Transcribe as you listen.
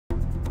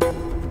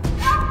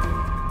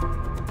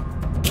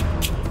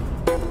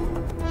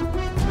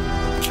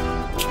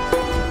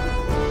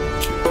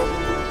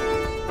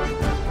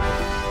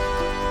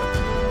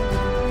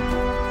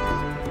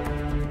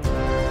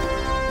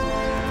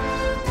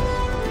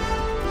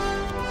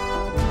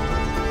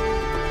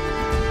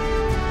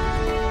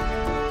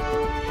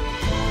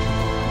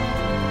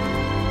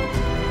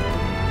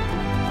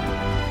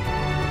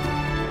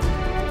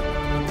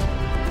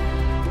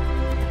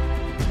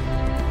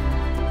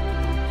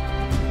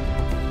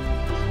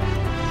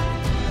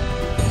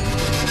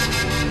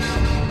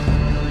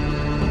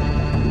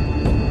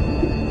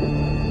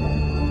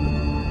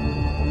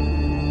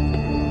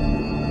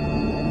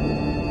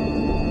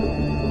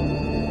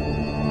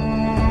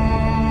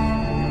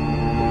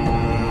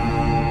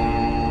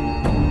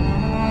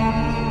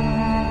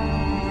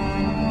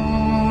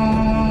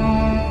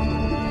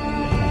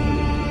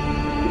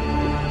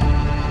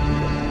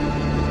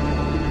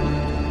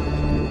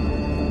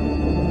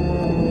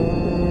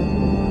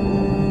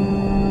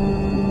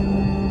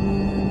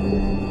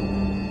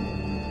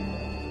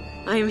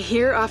I'm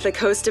here off the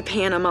coast of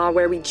Panama,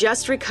 where we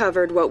just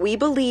recovered what we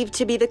believe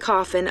to be the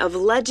coffin of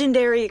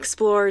legendary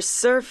explorer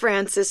Sir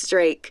Francis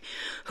Drake,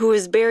 who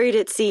was buried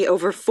at sea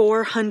over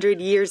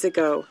 400 years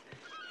ago.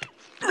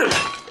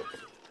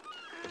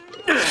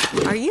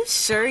 Are you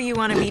sure you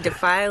want to be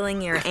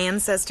defiling your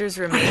ancestors'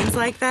 remains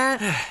like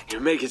that? You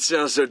make it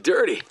sound so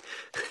dirty.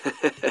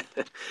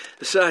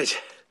 Besides,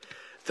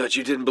 thought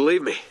you didn't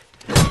believe me.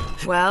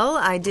 Well,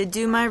 I did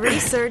do my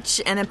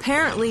research, and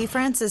apparently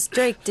Francis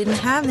Drake didn't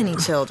have any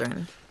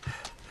children.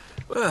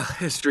 Well,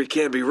 history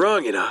can be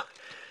wrong, you know.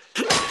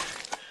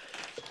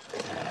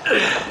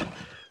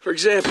 For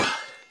example,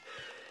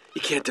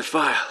 you can't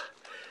defile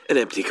an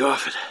empty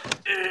coffin.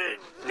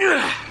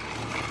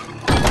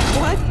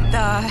 What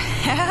the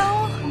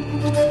hell?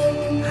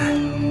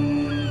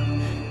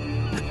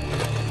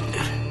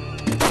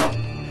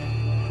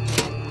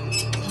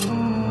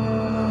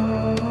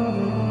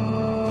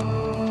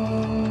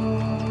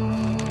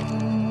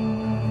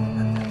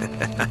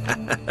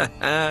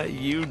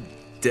 You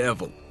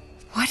devil.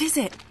 What is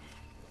it?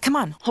 Come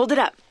on, hold it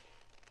up.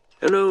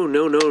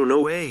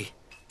 No way.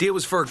 Deal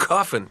was for a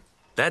coffin.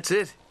 That's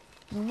it.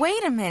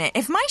 Wait a minute.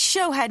 If my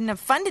show hadn't have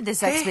funded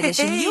this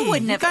expedition, you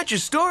wouldn't have... You got your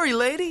story,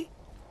 lady.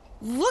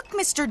 Look,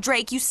 Mr.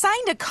 Drake, you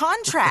signed a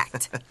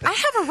contract. I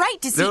have a right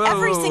to see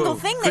every single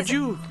thing that's... Could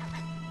you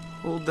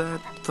hold that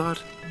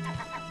thought?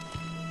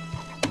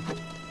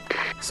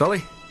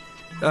 Sully,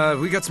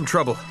 we got some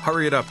trouble.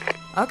 Hurry it up.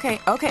 Okay.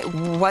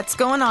 What's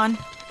going on?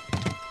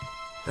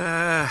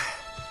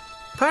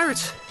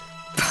 Pirates.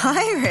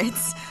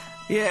 Pirates?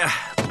 Yeah,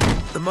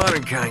 the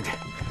modern kind.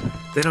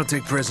 They don't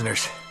take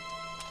prisoners.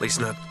 At least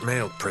not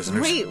male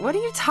prisoners. Wait, what are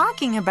you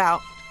talking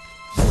about?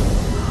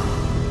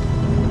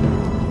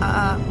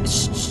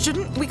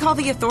 Shouldn't we call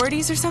the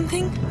authorities or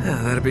something?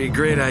 Yeah, that'd be a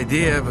great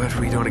idea, but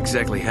we don't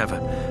exactly have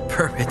a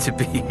permit to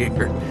be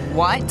here.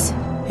 What?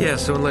 Yeah,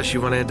 so unless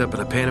you want to end up in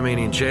a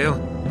Panamanian jail,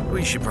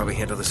 we should probably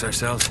handle this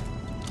ourselves.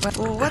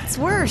 Well, what's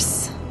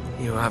worse?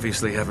 You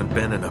obviously haven't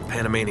been in a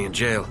Panamanian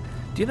jail.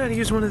 Do you know how to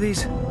use one of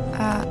these?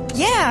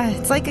 Yeah,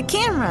 it's like a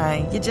camera.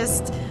 You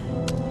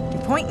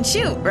point and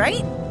shoot,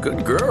 right?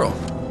 Good girl.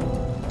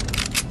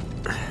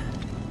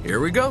 Here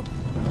we go.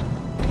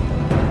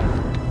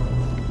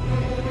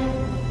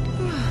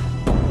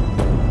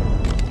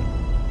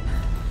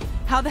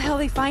 How the hell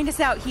they find us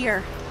out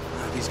here?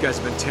 These guys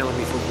have been tailing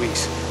me for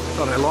weeks.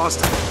 Thought I lost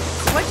them.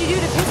 What'd you do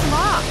to piss them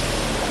off?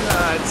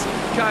 It's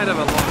kind of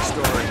a long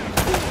story.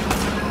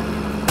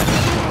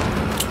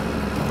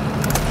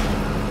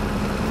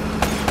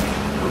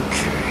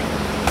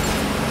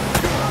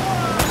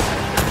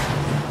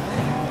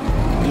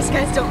 These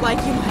guys don't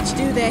like you much,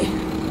 do they?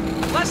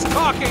 Less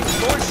talking,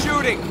 more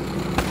shooting.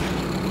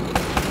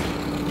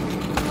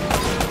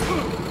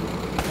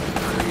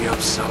 Hurry up,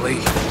 Sully.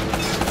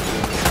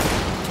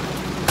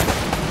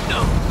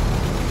 No.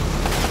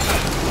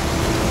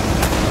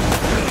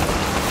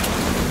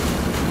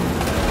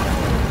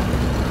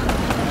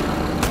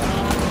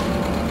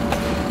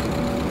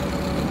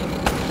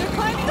 They're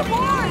climbing the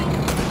board!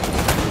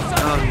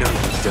 Oh, no,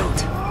 you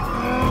don't.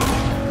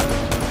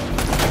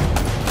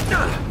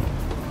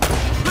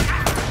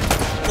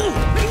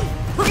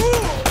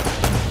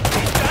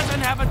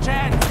 Have a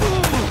chance.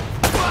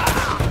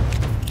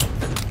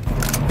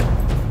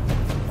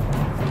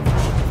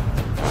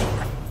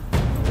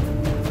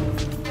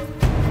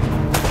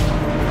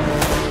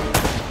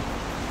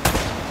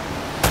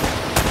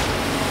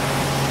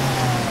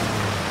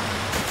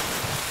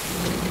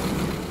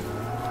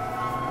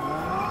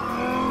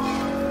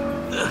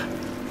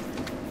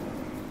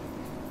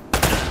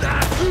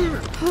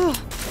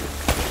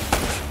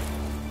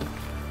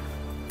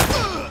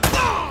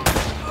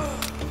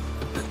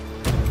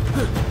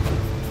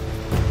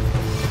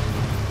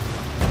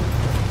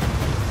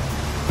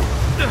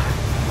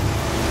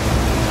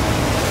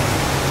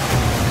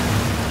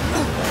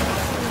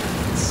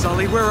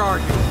 Sully, where are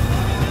you?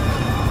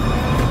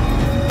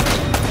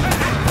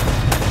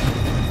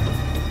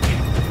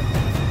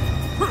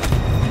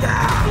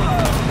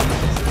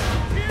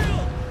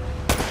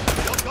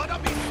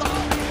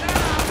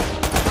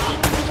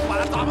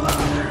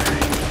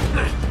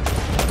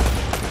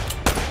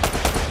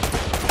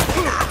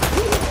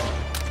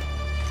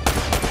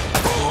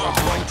 You're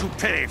going to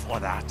pay for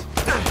that.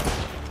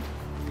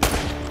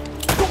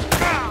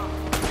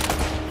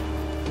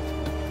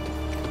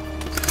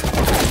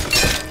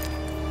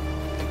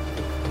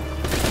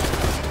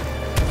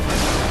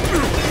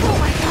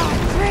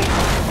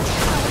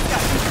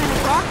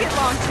 Rocket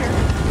launcher!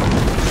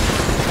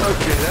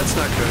 Okay, that's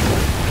not good.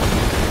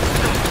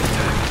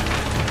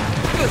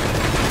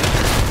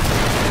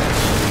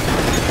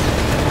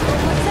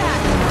 What's that?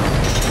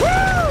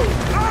 Woo!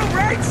 All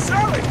right,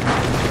 Sully!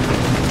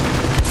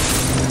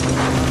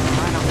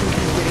 I don't think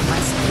I'm getting my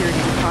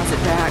security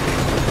deposit back.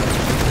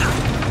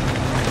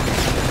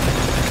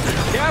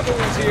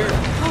 Cavalry's here.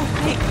 Oh,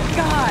 thank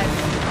God!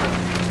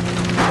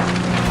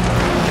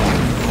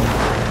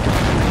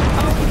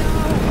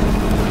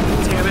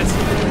 Damn it.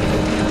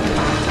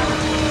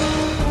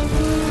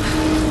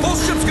 Whole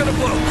ship's gonna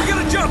blow. We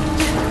gotta jump.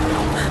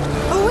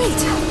 Oh,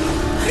 wait.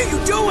 What are you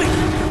doing?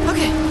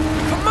 Okay.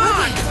 Come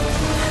on!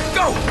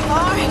 Go!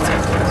 All right.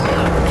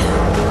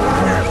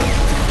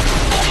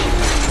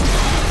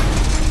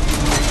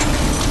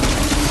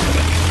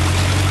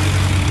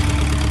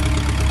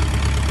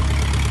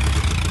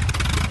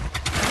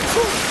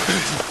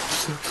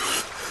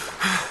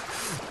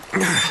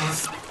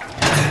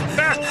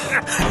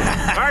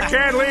 I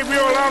can't leave you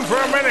alone for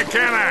a minute,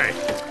 can I?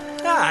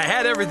 I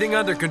had everything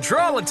under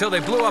control until they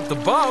blew up the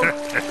boat.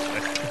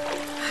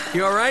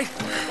 You all right?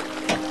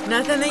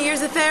 Nothing that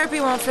years of therapy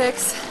won't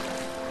fix.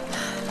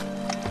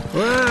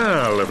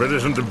 Well, if it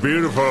isn't the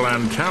beautiful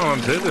and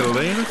talented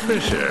Elena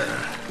Fisher.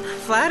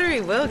 Flattery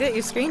will get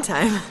you screen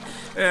time.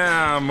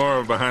 Yeah, I'm more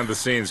of a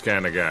behind-the-scenes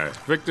kind of guy.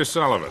 Victor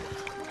Sullivan.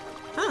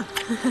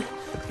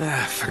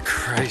 For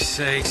Christ's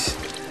sakes.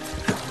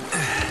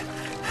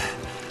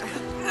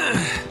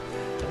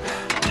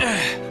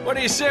 What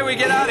do you say we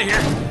get out of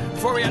here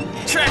before we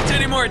attract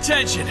any more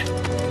attention?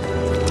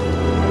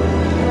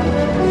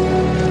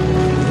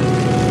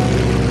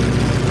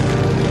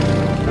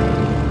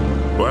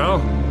 Well?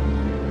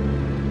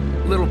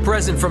 Little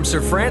present from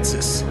Sir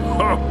Francis.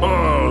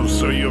 Oh,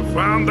 so you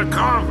found the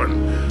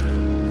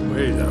coffin.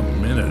 Wait a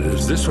minute,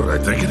 is this what I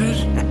think it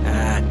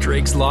is?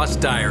 Drake's lost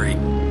diary.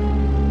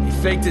 He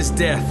faked his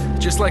death,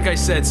 just like I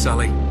said,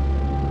 Sully.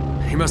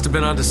 He must have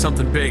been onto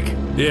something big.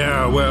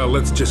 Yeah, well,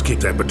 let's just keep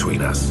that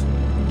between us.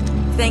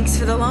 Thanks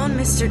for the loan,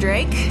 Mr.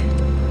 Drake.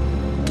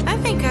 I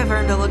think I've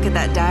earned a look at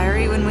that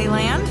diary when we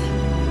land.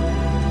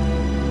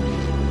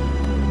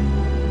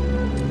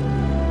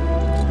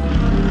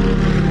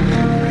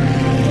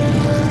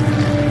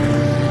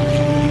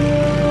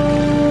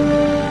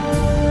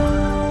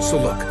 So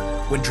look,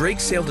 when Drake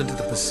sailed into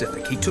the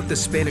Pacific, he took the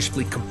Spanish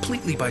fleet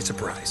completely by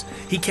surprise.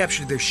 He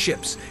captured their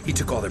ships, he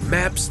took all their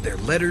maps, their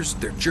letters,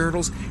 their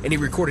journals, and he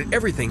recorded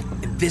everything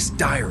in this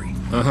diary.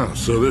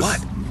 So this...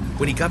 But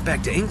when he got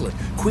back to England,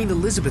 Queen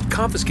Elizabeth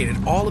confiscated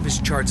all of his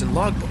charts and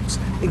logbooks,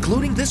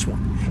 including this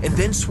one, and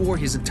then swore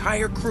his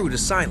entire crew to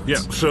silence. Yeah,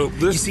 so You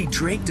this... see,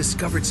 Drake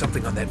discovered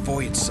something on that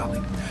voyage,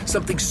 Sully.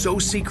 Something so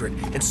secret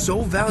and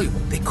so valuable,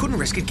 they couldn't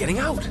risk it getting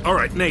out. All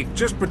right, Nate,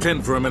 just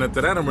pretend for a minute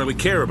that I don't really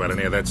care about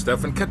any of that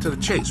stuff and cut to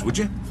the chase, would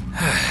you?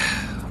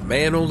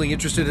 Man only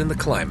interested in the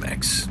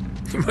climax.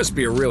 He must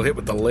be a real hit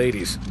with the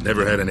ladies.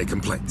 Never had any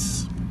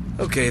complaints.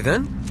 Okay,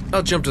 then.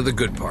 I'll jump to the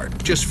good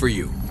part, just for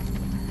you.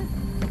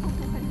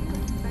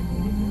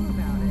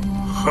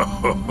 Ho,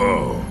 ho,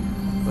 ho.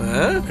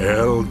 Huh?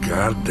 El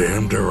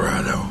goddamn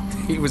Dorado.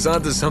 He was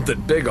onto something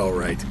big, all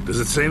right.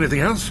 Does it say anything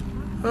else?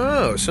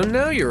 Oh, so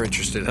now you're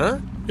interested, huh?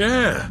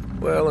 Yeah.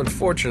 Well,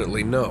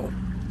 unfortunately, no.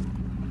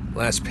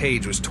 Last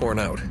page was torn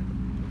out.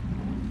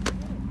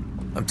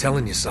 I'm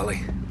telling you,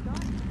 Sully.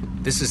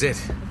 This is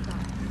it.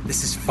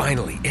 This is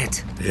finally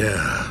it.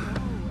 Yeah.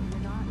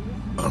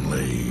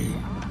 Only...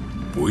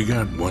 we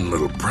got one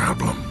little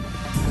problem.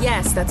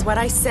 Yes, that's what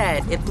I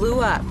said. It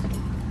blew up.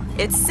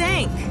 It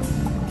sank.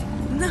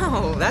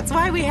 No, that's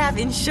why we have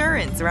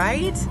insurance,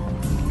 right?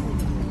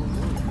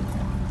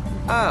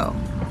 Oh.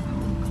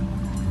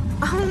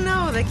 Oh,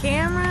 no, the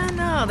camera?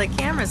 No, the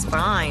camera's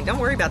fine. Don't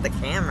worry about the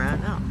camera,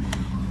 no.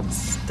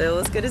 Still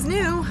as good as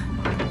new.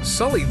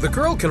 Sully, the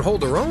girl can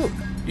hold her own.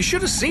 You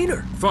should have seen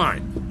her.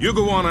 Fine. You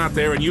go on out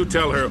there and you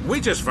tell her,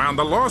 we just found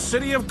the lost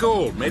city of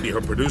gold. Maybe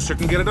her producer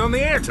can get it on the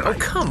air Oh, tonight.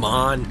 come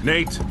on.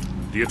 Nate,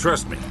 do you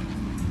trust me?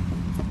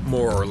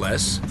 More or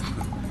less.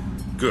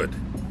 Good.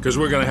 Because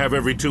we're going to have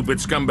every two-bit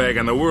scumbag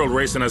in the world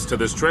racing us to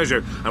this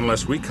treasure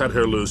unless we cut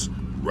her loose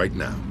right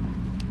now.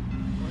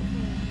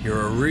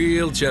 You're a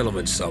real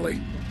gentleman,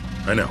 Sully.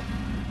 I know.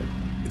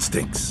 It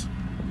stinks.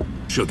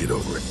 She'll get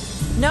over it.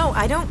 No,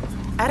 I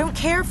don't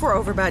care for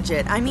over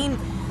budget. I mean,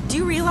 do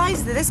you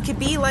realize that this could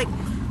be like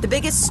the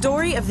biggest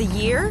story of the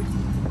year?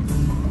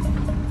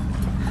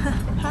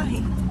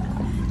 Hi.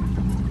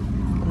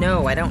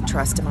 No, I don't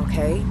trust him,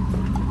 okay?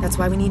 That's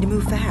why we need to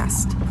move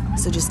fast.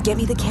 So just get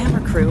me the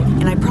camera crew,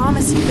 and I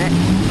promise you that...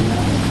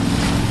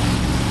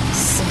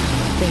 Son of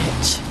a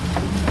bitch.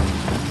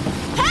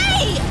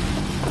 Hey!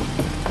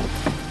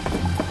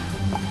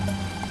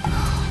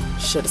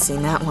 Should have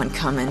seen that one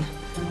coming.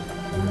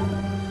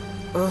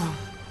 Ugh.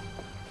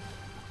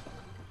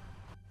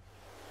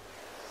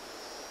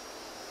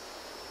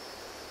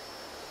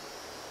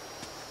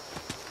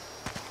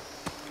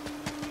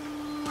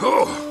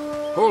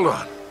 Oh, hold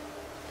on.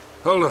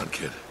 Hold on,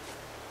 kid.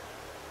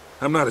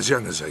 I'm not as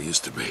young as I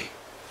used to be.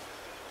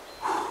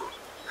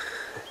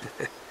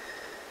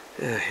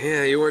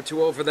 Yeah, you weren't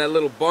too old for that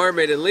little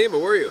barmaid in Lima,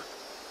 were you?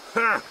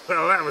 Ha!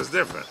 Well, that was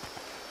different.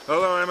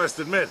 Although I must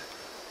admit,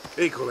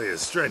 equally as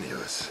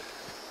strenuous.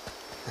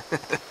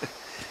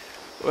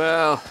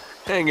 Well,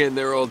 hang in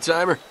there,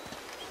 old-timer.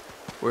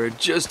 We're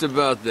just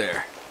about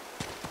there.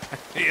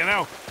 You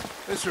know,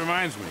 this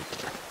reminds me.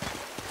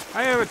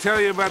 I ever tell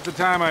you about the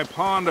time I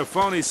pawned a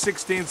phony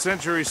 16th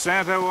century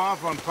Santo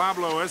off on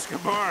Pablo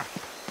Escobar?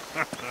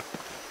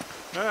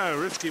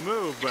 Risky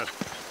move, but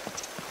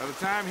by the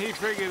time he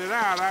figured it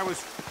out, I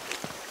was...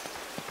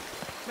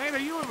 Nate, are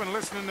you even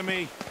listening to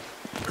me?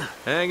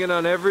 Hanging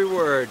on every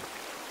word.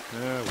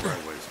 Why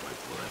waste my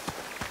breath?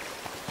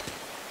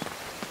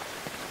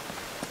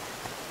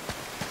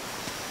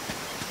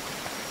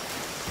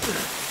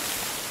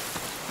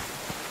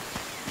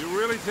 You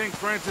really think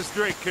Francis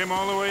Drake came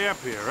all the way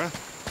up here, huh?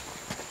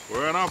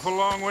 We're an awful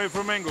long way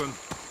from England.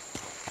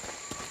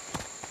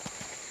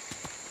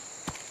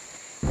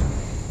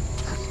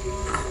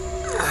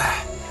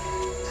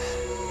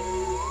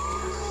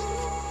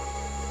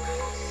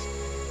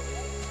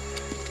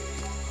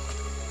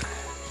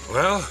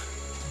 Well,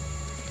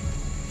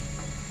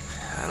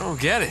 I don't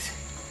get it.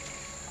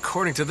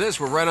 According to this,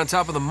 we're right on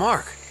top of the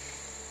mark.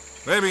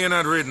 Maybe you're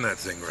not reading that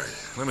thing right.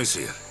 Let me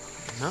see it.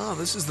 No,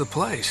 this is the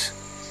place.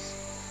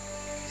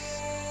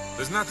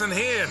 There's nothing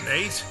here,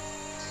 Nate.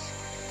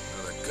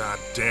 Another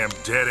goddamn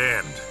dead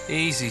end.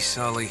 Easy,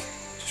 Sully.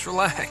 Just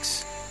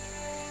relax.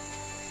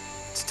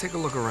 Let's take a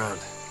look around.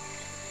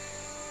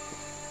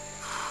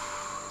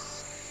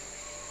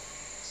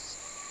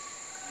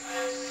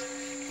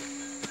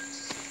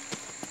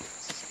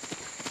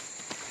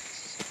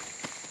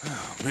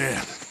 Oh,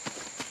 man.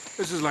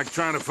 This is like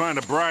trying to find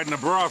a bride in a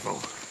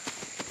brothel.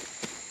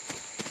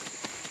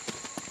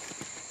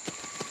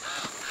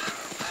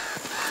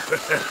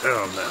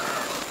 Hell no.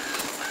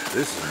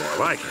 This is more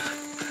like it.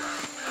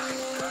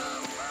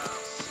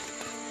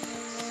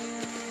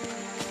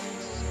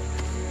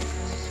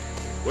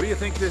 What do you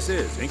think this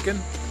is, Incan?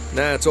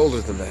 Nah, it's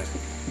older than that.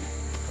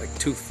 Like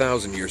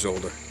 2,000 years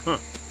older. Huh.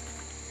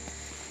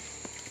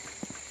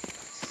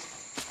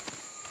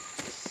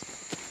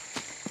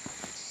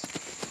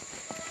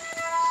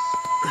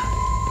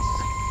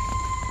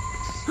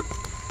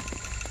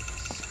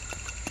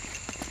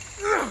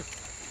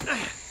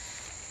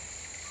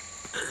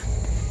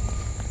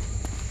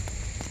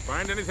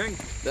 Find anything?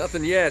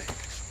 Nothing yet.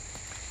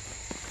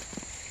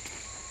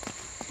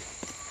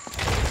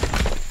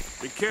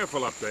 Be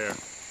careful up there.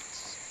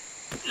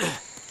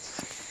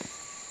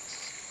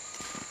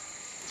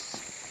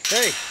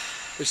 Hey,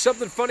 there's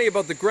something funny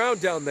about the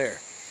ground down there.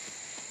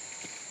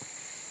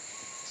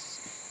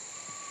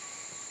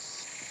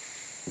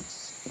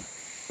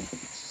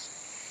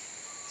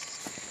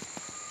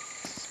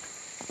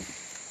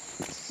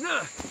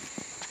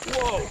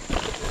 Whoa!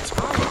 It's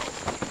hollow.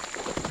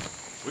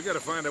 We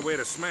gotta find a way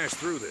to smash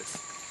through this.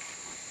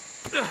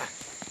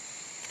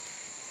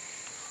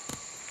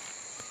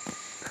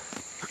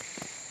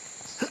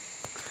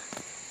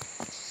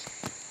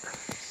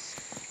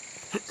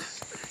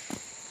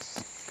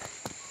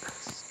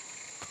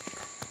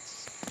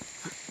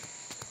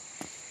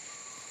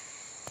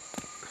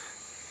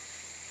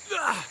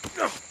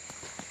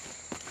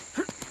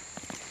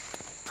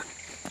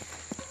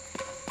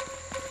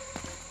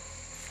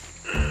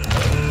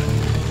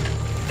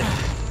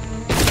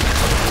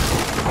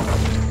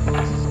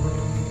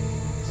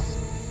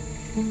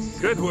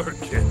 Good work,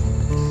 kid.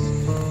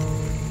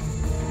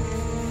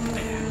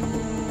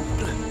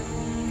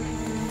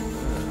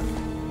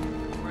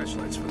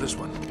 Flashlights for this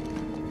one.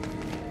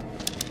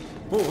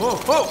 Whoa, whoa,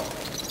 whoa!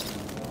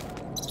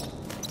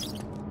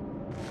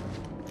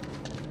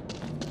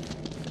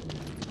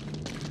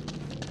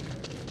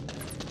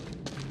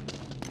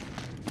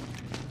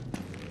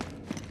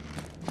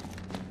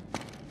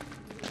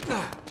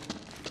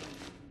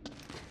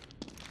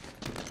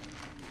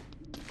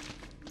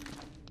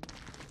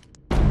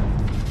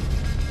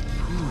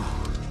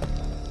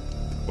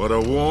 What a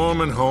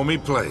warm and homey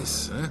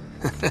place, huh?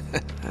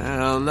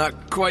 Well,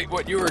 not quite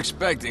what you were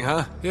expecting,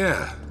 huh?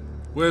 Yeah.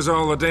 Where's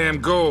all the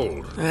damn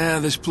gold? Yeah,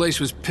 this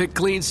place was picked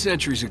clean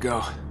centuries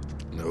ago.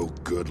 No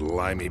good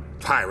limey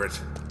pirate.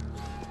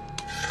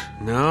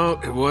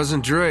 No, it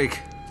wasn't Drake.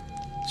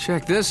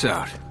 Check this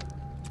out.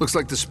 Looks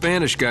like the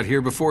Spanish got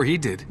here before he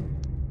did.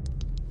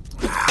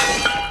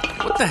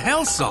 What the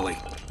hell, Sully?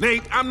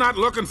 Nate, I'm not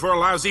looking for a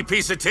lousy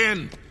piece of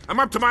tin. I'm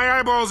up to my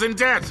eyeballs in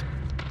debt.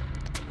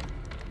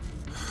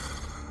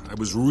 I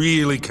was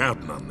really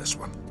counting on this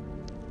one.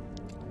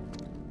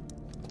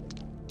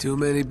 Too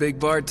many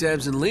big bar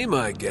tabs in Lima,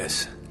 I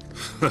guess.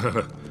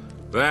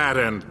 That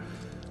and,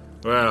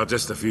 well,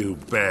 just a few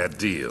bad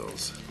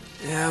deals.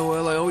 Yeah,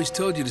 well, I always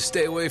told you to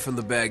stay away from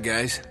the bad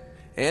guys.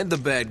 And the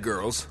bad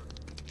girls.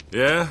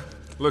 Yeah?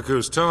 Look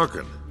who's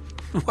talking.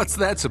 What's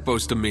that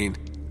supposed to mean?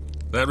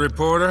 That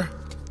reporter?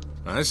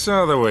 I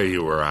saw the way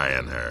you were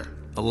eyeing her.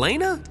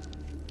 Elena?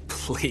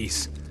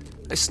 Please.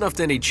 I snuffed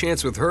any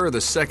chance with her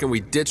the second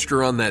we ditched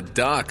her on that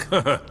dock.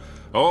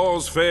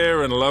 All's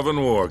fair in love and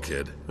war,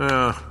 kid.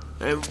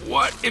 And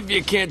what if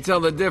you can't tell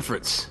the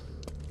difference?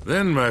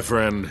 Then, my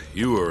friend,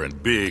 you are in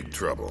big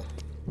trouble.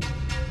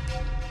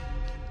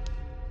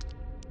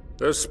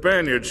 Those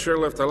Spaniards sure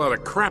left a lot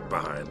of crap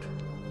behind.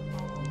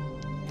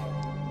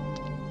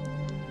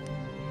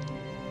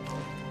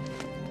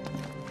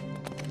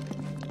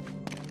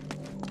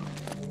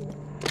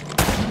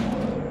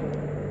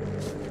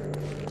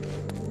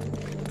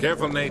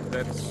 Careful, Nate.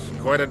 That's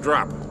quite a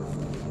drop.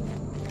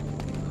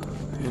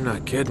 You're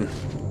not kidding.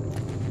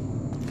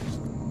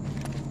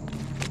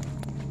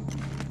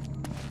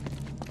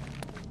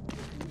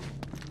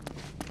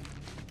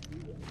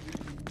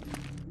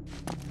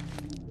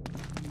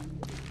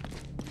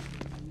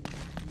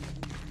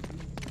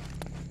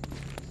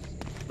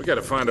 We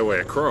gotta find a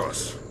way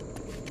across.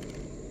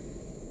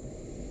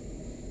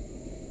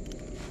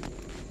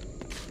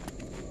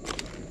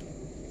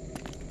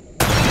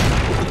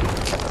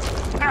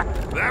 Ha!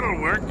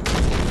 That'll work.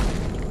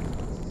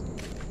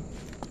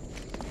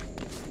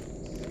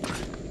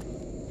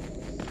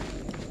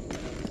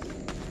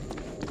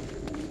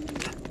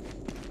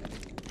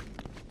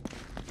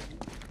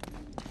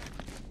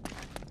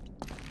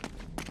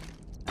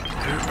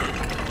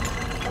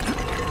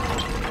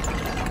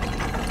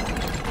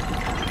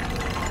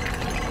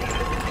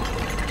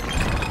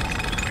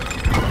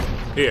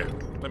 Here,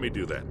 let me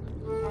do that.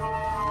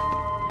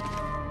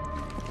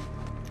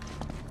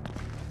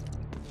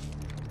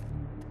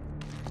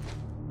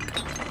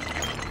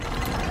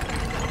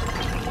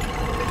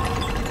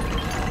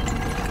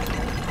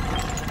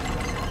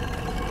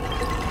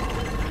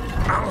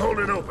 I'll hold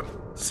it open.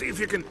 See if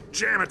you can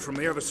jam it from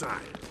the other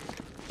side.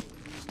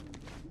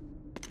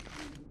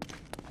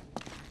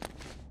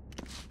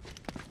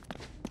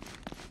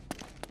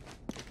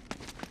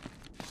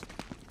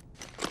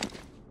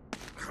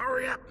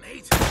 Hurry up,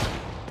 Nate.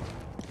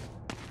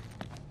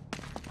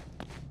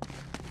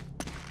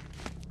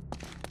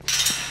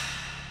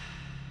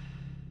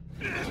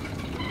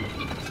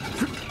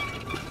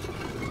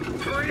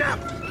 Hurry up!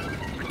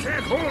 I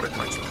can't hold it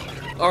much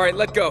longer. All right,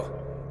 let go.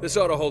 This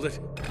ought to hold it.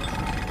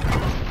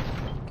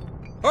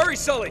 Hurry,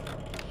 Sully!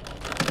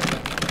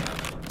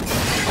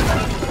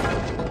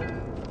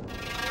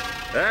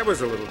 That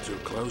was a little too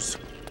close.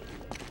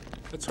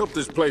 Let's hope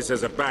this place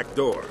has a back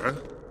door, huh?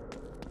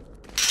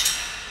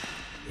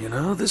 You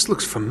know, this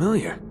looks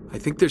familiar. I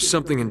think there's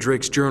something in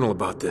Drake's journal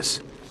about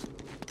this.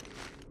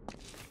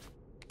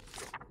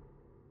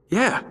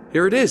 Yeah,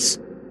 here it is.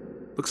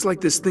 Looks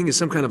like this thing is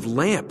some kind of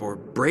lamp or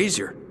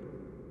brazier.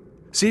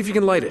 See if you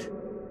can light it.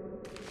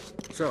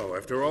 So,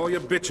 after all your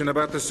bitching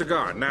about the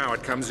cigar, now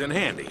it comes in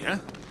handy, huh?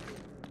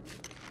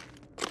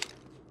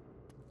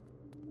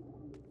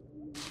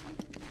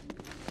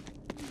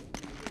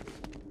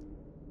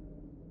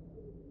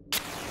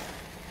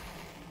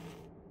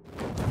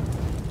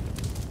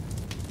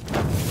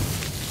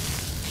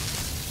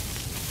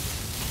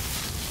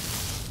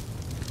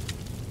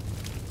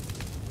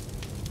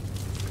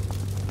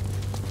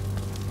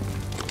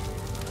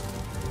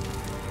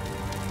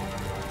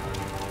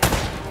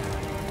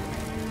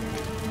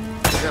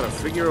 Gotta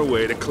figure a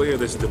way to clear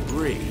this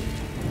debris.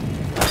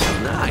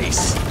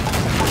 Nice.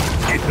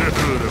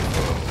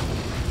 Beautiful.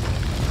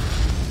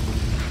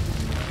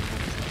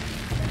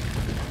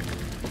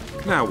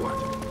 Now what?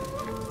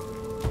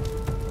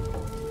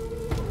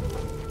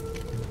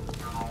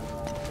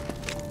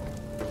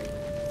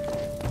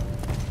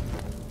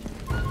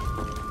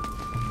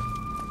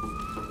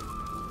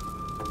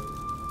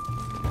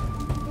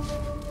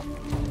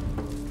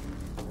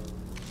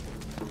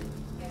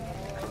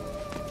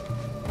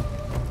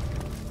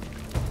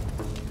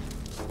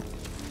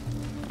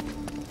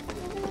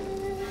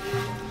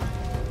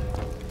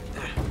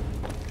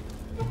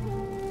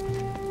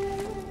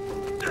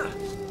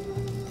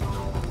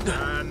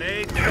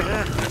 Nate,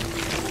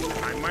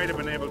 I might have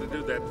been able to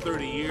do that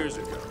 30 years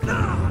ago.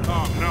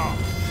 Oh, no.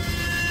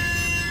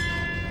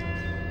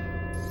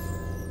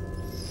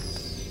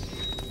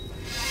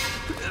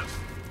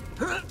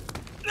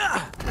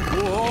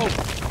 Whoa!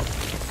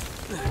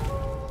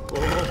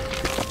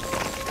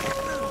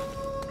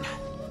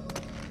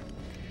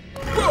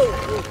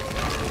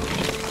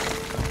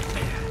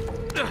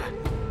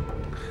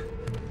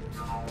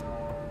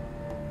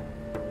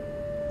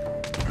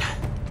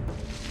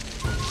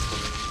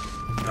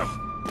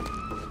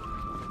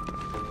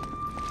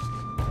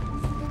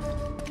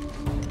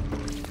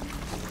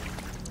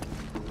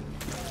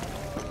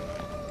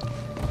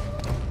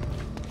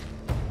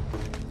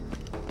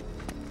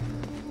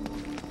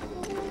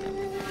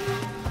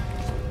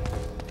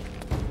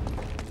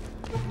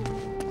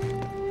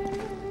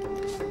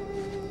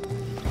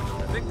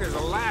 I think there's a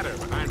ladder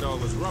behind all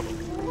this rubble.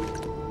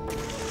 Whoa.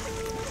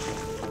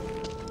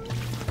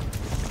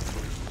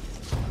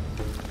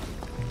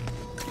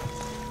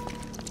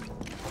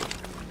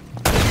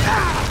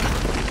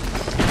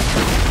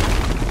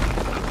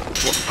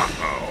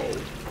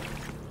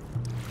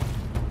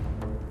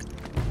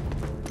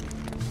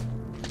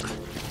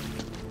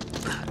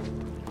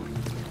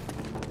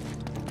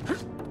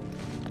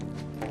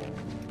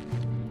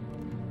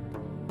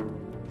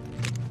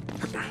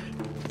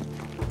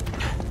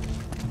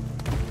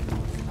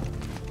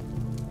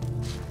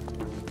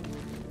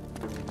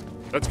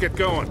 Let's get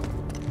going.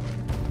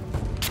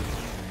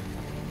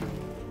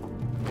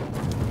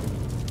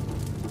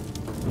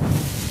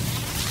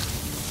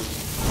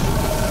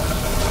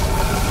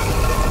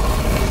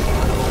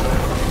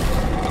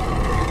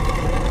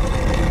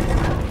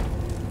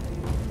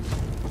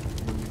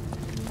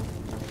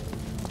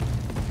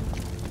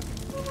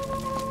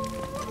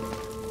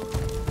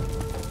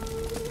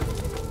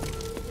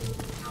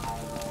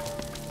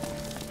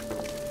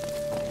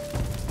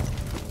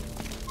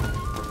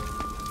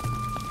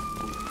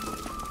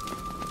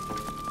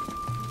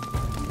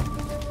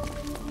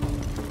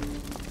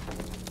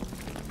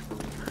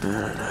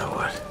 Now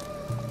what?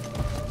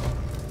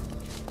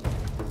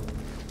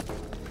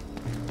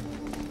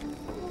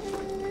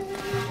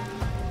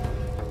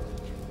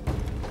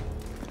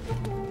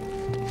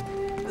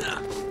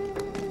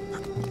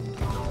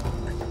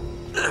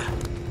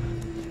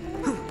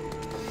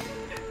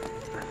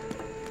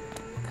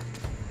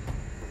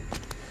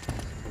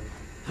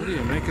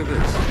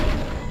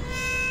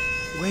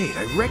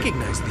 I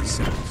recognize these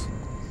symbols.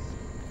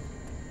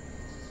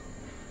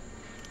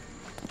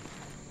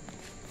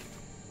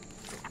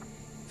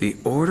 The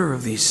order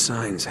of these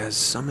signs has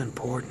some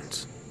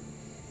importance.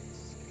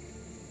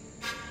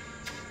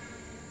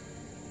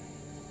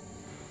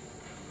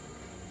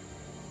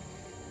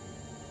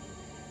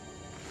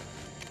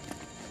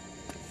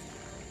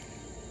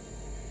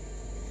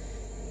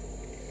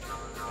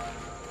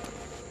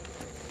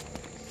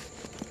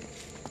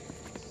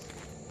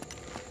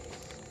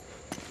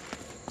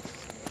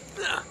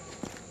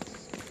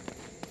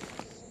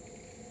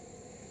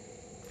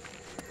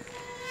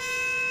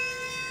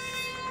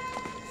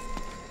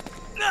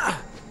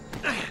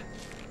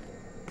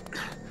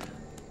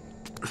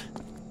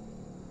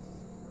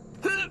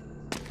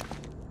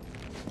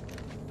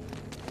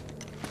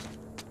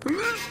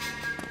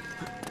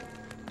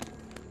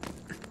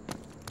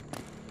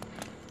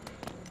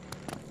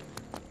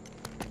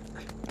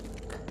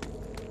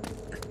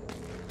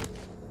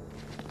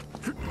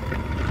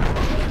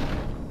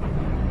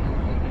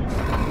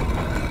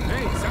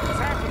 Hey, something's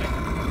happening.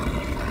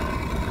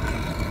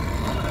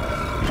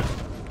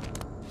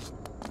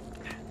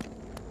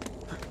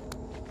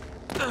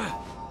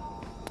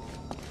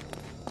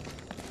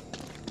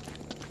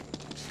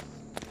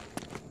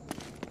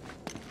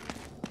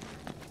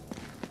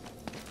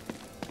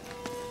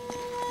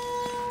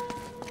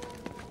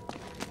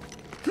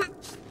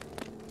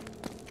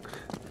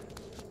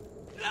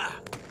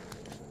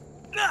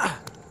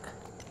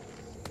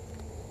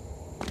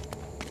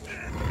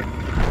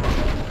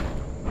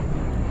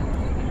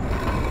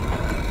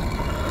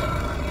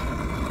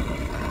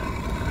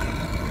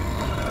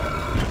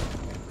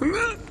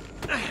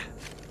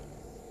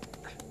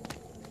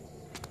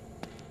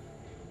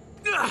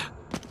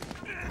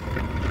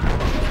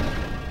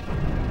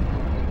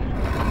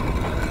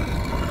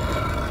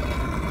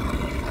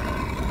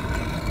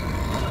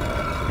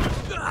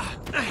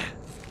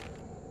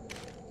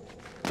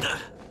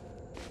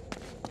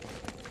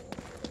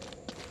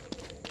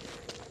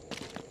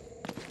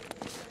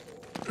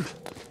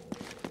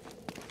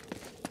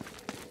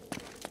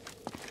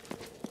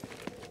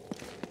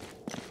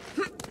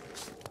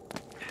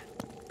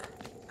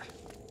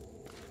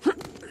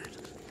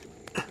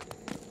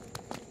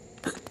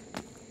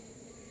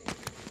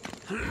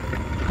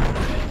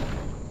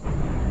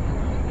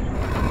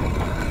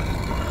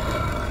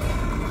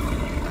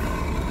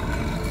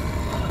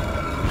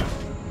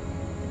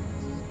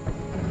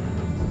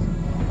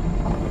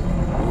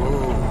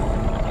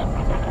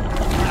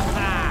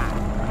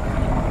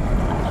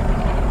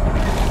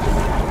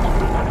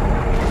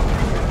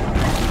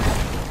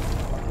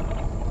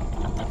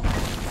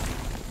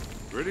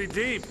 Pretty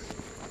deep.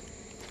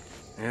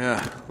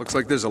 Yeah, looks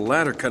like there's a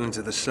ladder cut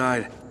into the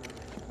side.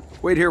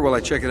 Wait here while I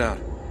check it out.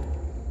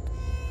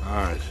 All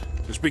right,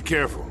 just be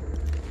careful.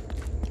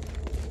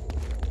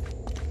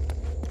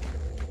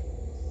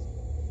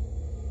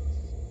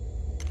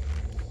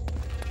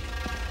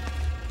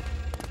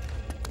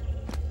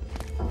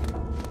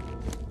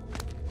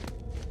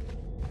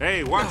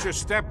 Hey, watch your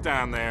step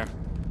down there.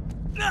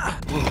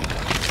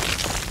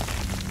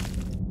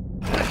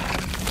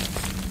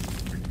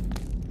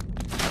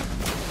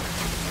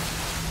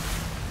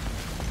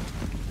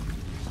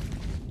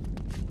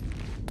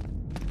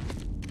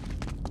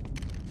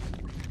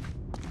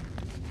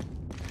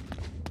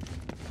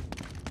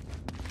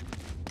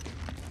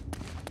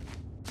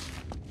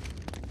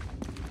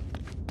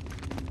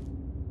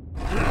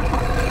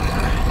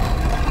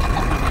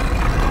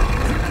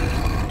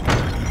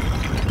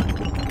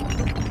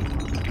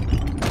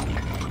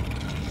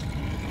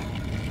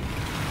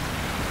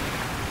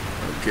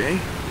 Okay,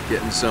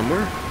 getting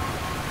somewhere.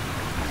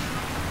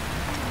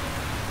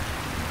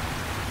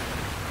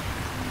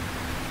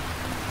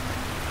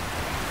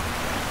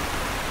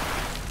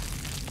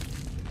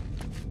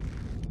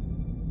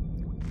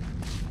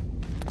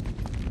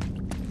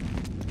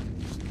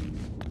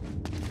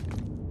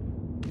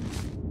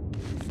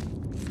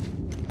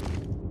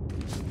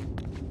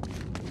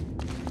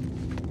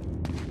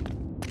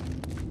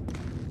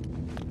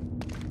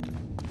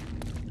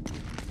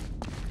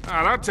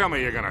 Ah, don't tell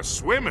me you're gonna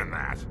swim in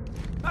that.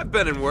 I've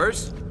been in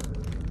worse.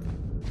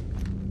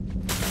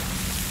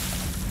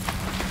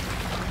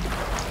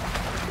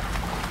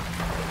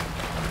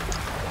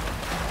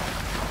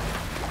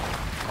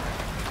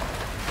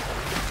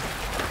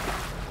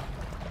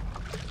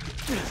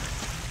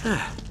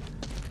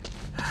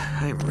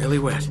 I'm really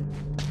wet.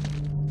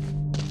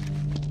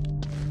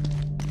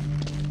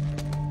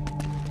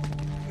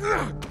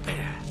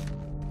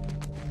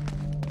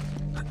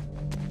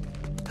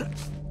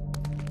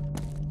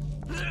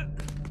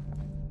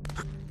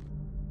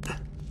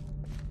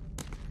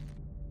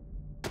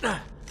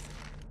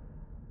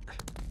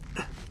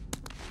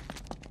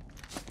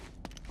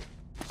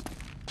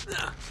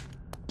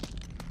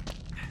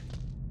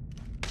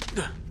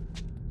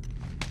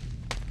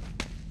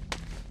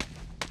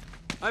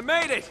 I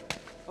made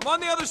it! I'm on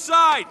the other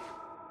side!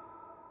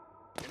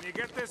 Can you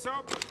get this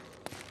open?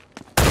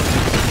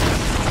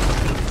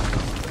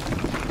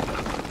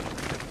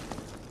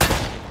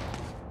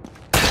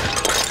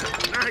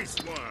 Nice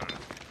one.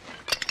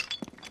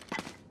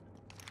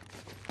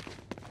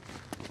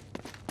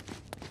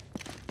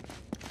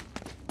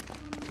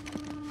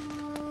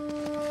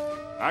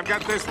 I've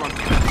got this one.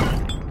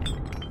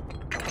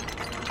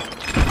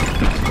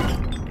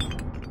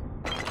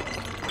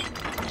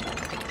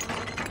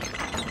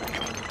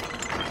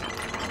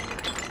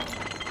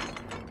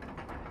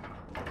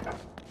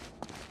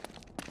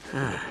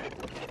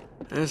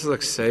 This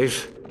looks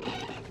safe.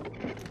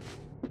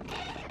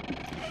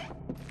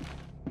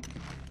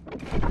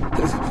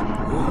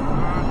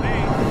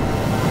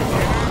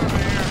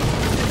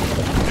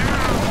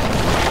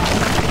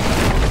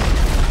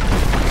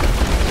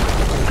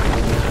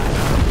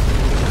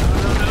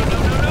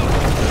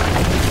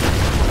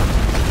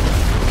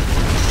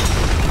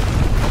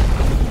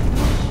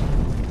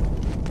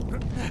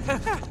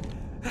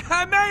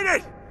 I made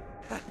it!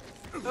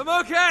 I'm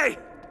okay!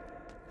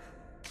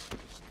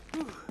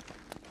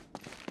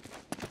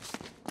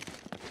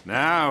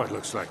 Now it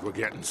looks like we're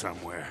getting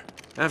somewhere.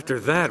 After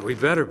that, we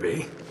better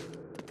be.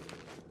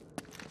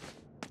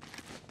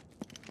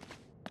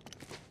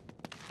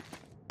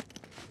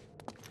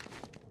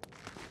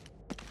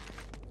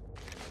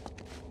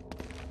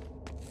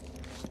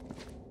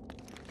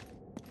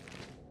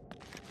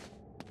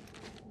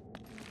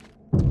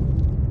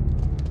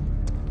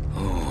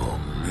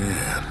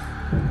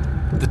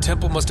 The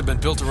temple must have been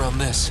built around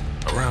this.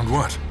 Around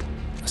what?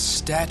 A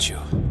statue.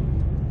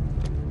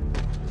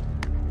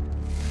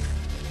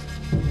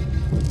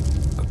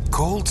 A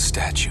gold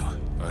statue.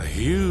 A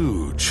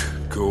huge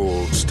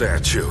gold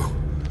statue.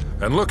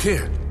 And look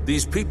here,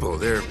 these people,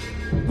 they're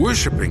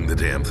worshipping the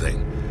damn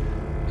thing.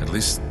 At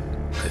least,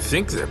 I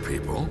think they're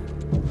people.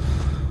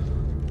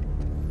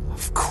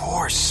 Of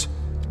course.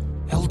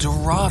 El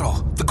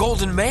Dorado, the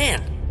Golden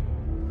Man.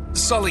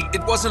 Sully,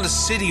 it wasn't a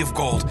city of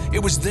gold. It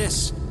was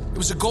this. It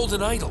was a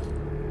golden idol.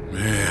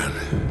 Man,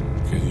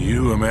 can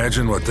you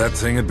imagine what that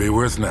thing would be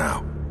worth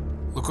now?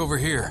 Look over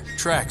here.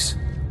 Tracks.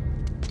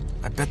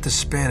 I bet the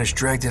Spanish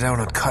dragged it out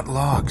on cut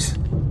logs.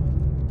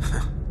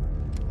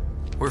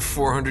 We're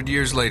 400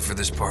 years late for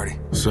this party.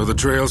 So the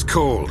trail's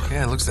cold.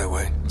 Yeah, it looks that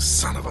way.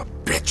 Son of a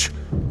bitch.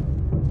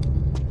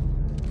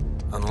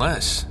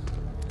 Unless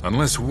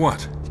Unless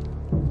what?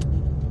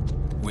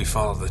 we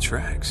follow the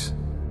tracks.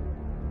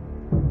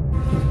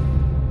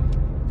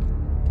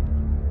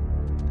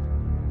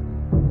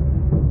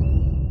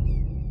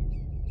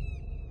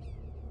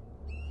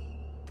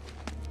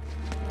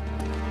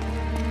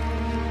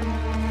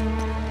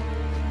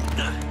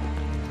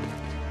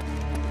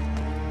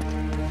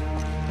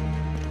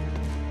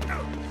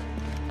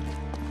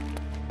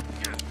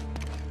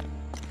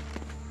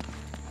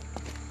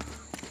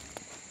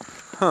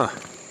 Huh.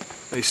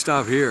 They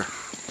stop here.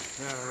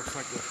 Yeah, it looks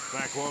like the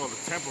back wall of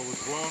the temple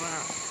was blown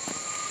out.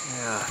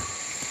 Yeah.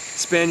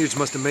 Spaniards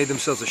must have made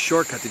themselves a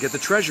shortcut to get the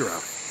treasure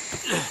out.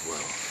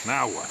 Well,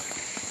 now what?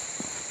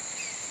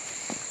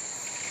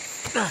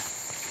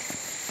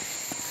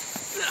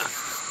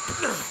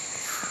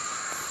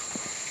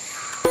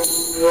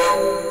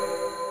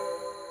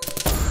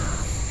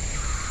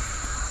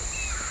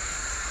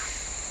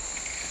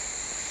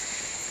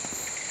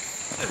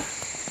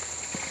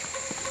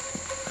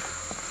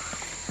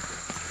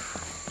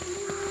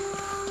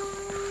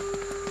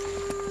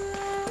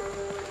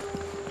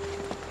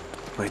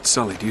 Wait,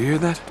 Sully, do you hear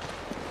that?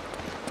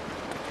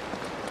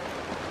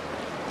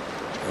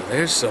 Well,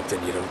 there's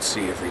something you don't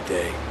see every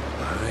day.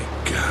 My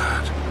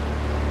God.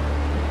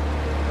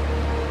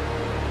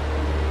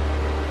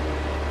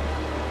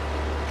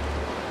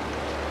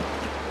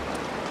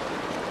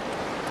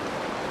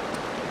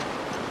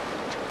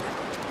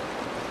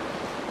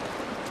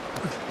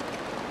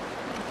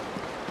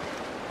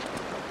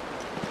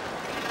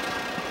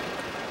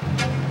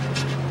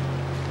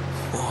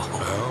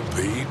 I'll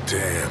be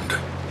damned.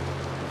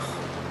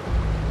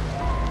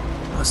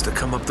 Must have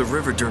come up the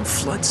river during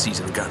flood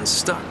season and gotten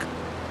stuck.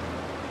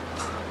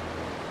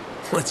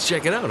 Let's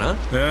check it out, huh?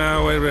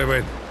 Now,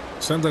 wait.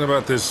 Something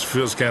about this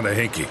feels kind of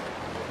hinky.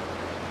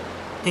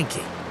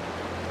 Hinky.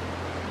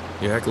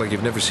 You act like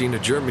you've never seen a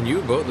German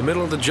U-boat in the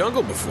middle of the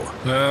jungle before.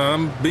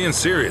 I'm being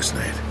serious,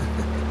 Nate.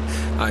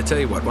 I tell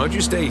you what, why don't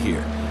you stay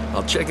here?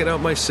 I'll check it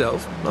out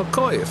myself. I'll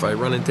call you if I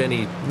run into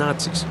any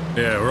Nazis.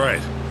 Yeah,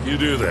 right. You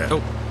do that.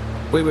 Oh,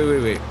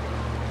 wait.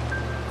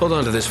 Hold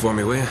on to this for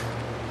me, will you?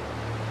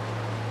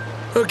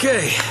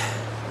 Okay.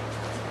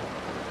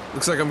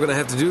 Looks like I'm gonna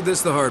have to do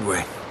this the hard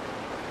way.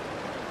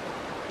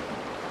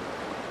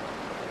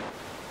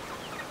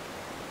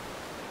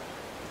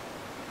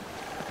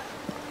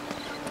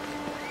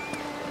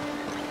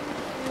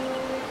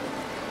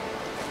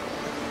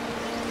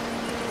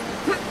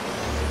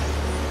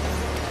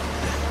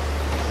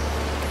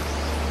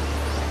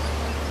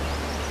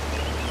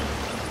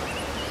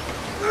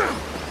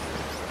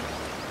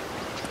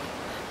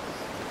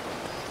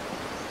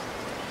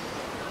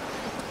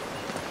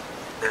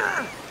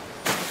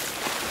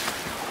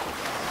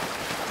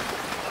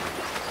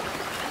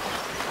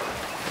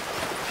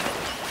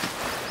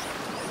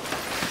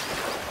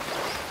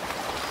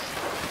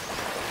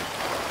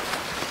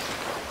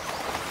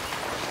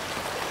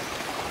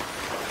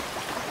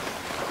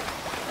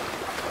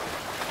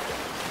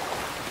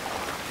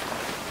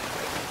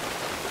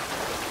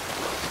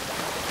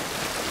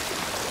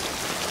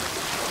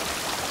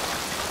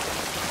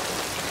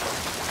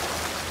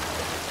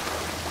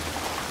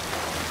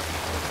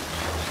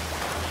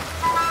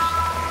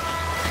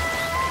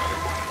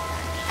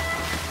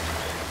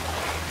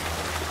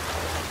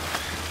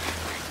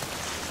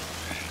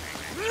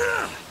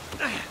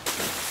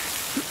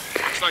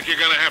 like you're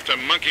gonna have to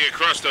monkey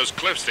across those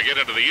cliffs to get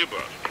into the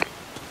U-boat.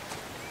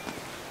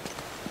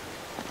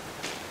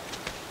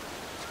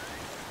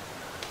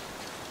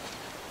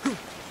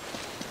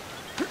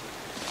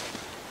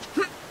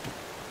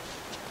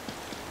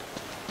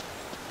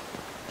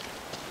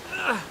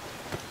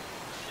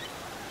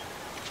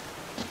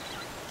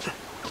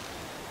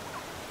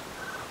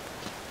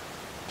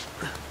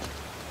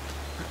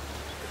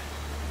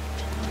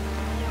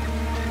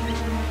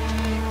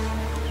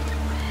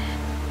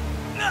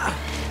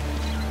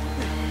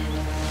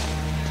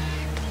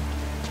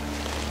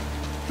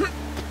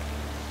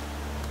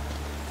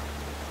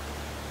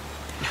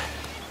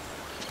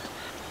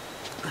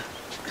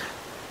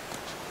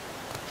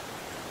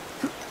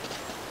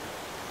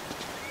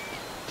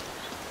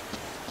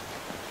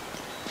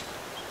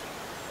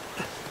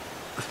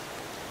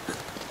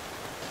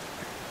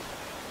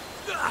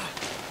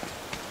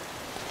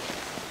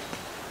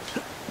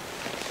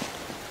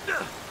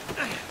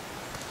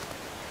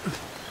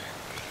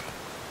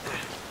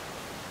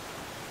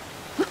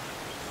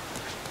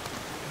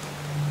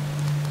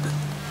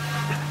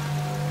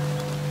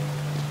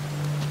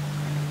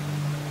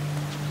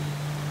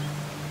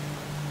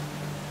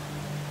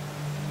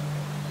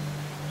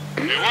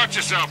 Hey, watch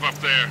yourself up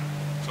there.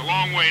 It's a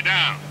long way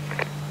down.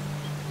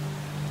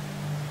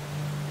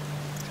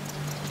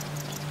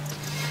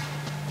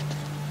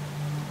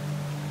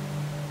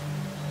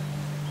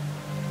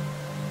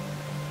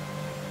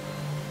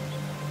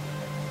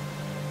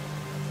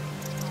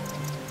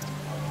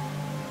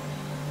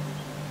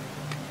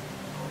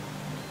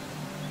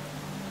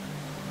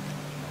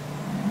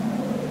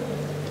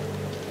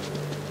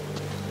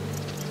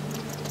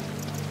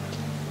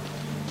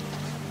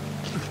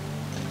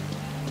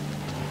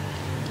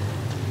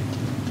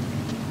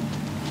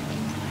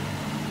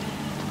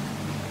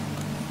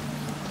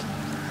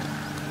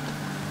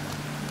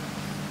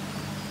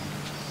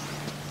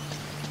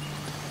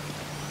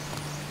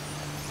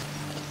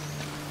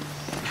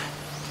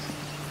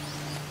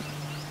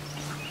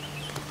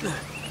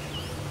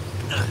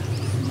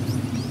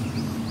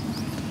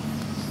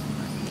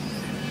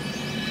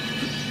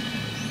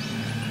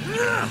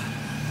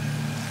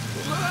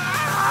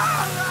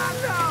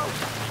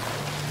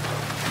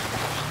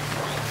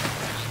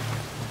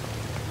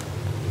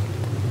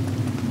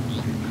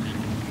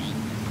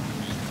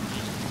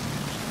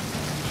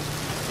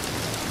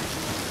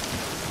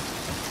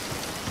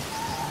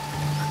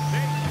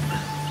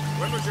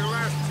 When was your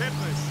last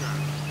tetanus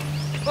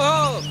shot?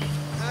 Oh,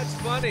 that's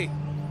funny.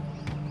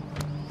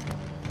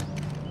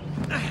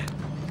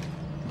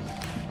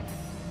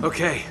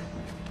 Okay,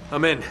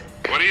 I'm in.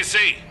 What do you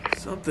see?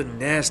 Something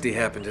nasty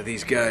happened to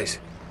these guys.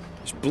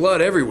 There's blood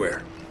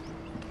everywhere.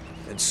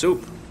 And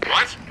soup.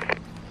 What?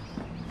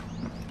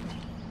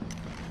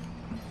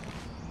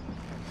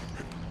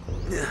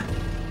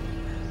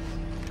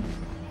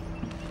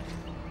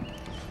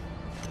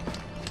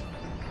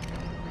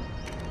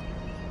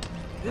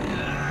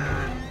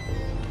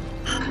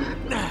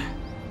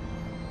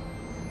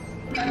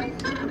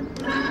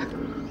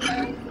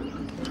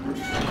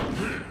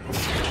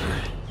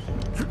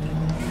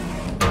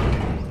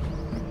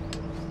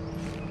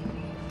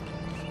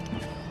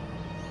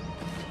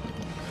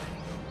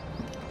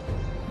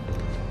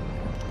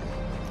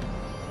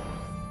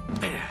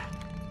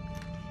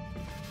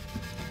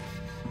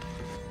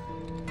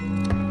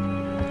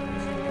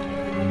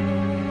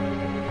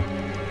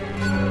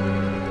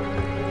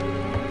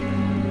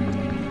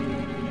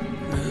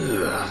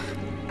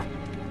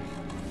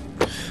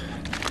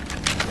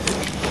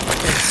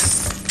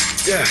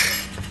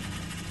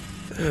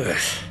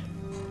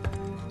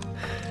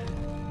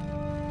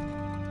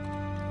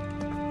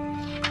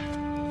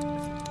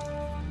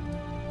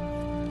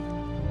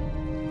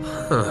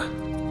 Huh.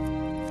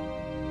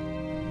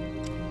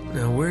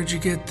 Now, where'd you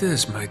get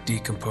this, my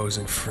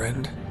decomposing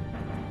friend?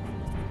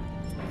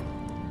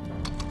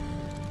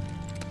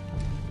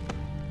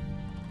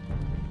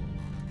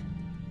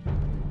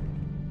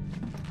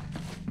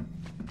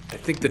 I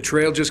think the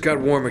trail just got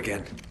warm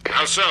again.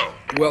 How so?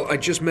 Well, I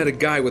just met a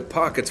guy with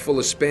pockets full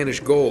of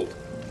Spanish gold.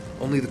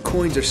 Only the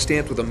coins are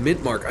stamped with a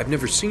mint mark I've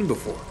never seen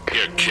before.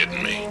 You're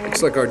kidding me.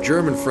 Looks like our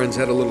German friends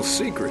had a little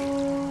secret.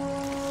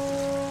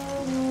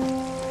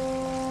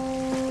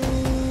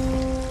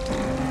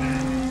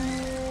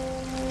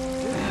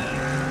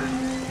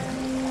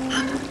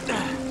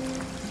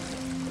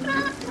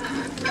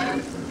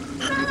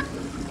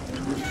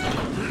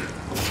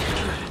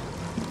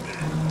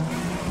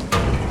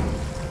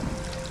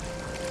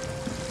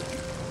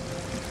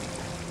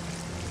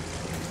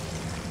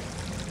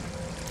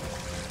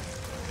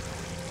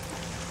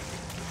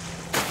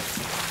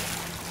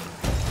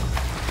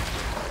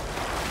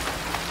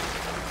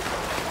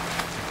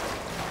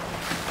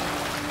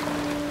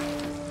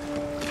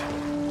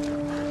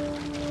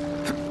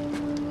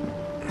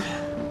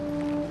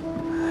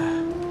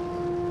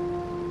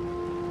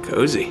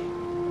 Cozy.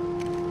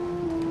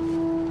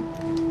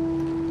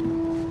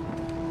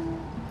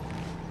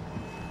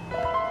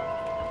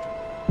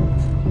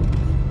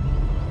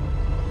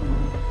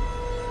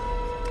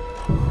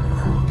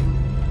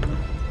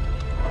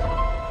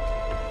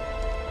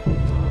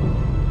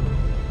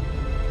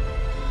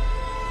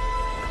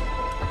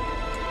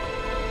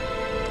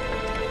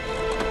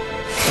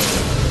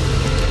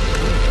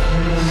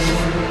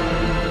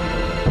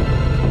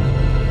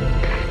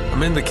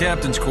 I'm in the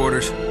captain's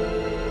quarters.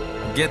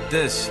 Get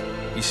this,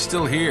 he's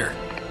still here.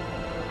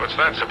 What's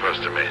that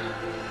supposed to mean?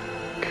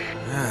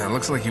 Yeah, it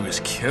looks like he was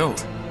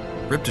killed.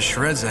 Ripped to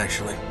shreds,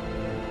 actually.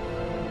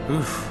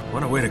 Oof,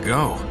 what a way to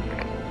go.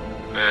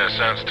 Yeah,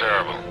 sounds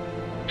terrible.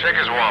 Check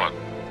his wallet.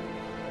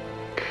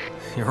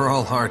 You're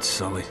all hearts,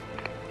 Sully.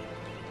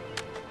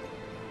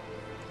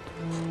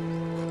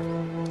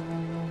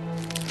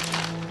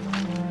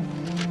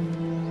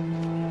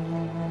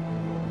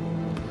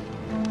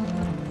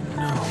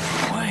 No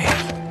way.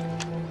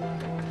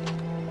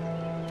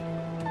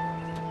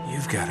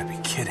 You've got to be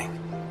kidding.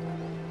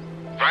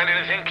 Find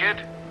anything,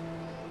 kid?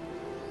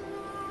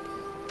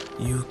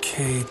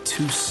 UK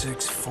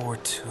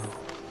 2642.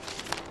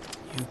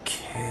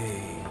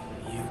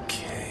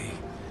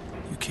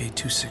 UK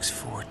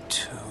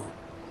 2642.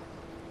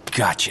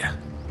 Gotcha.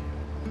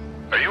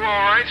 Are you all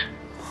right?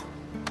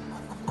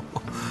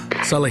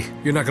 Sully,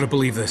 you're not gonna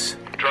believe this.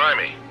 Try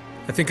me.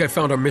 I think I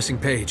found our missing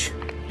page.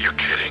 You're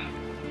kidding.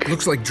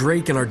 Looks like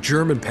Drake and our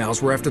German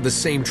pals were after the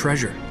same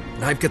treasure.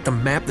 And I've got the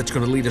map that's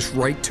gonna lead us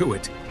right to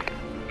it.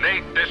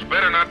 Nate, this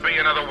better not be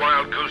another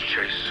wild goose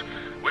chase.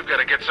 We've got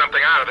to get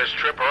something out of this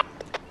trip or...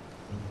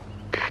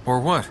 Or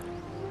what?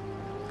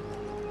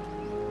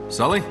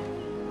 Sully?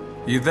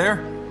 You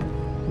there?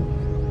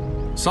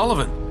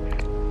 Sullivan?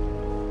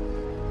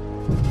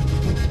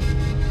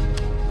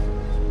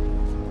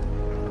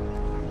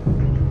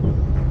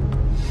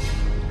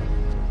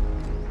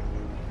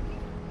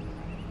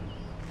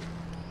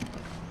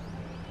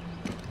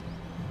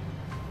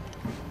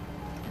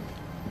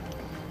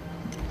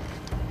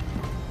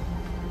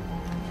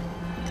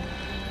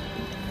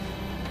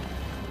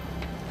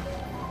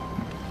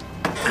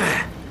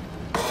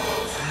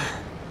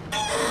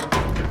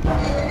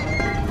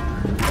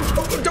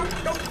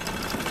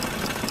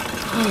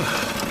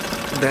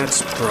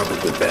 That's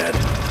probably bad.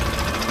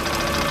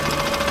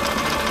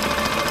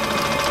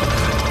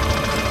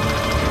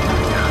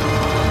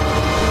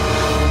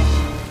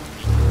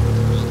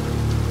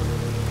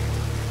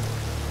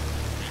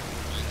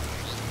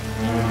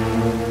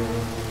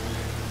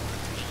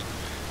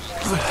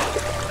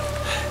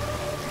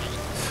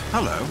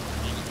 Hello.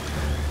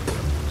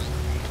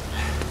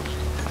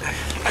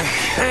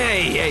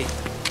 Hey!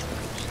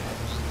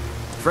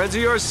 Friends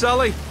of yours,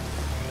 Sully?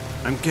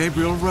 I'm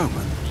Gabriel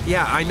Roman.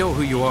 Yeah, I know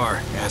who you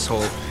are,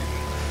 asshole.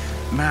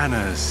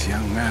 Manners,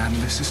 young man.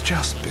 This is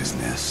just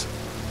business.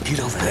 Get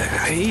over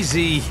there.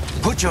 Easy.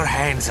 Put your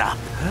hands up.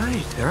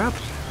 Hi, they're up.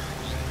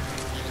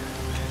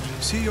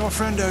 See, your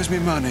friend owes me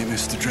money,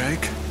 Mr.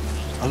 Drake.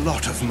 A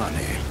lot of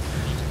money.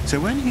 So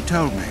when he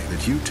told me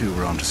that you two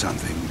were onto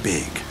something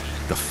big,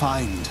 the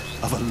find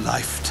of a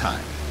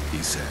lifetime, he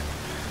said,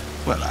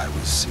 well, I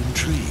was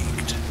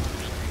intrigued.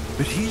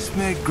 But he's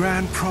made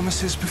grand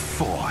promises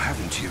before,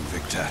 haven't you,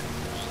 Victor?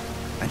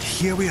 And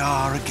here we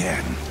are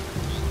again.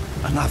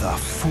 Another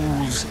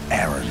fool's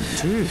errand.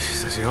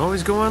 Jeez, does he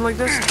always go on like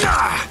this?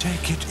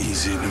 Take it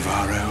easy,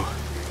 Navarro.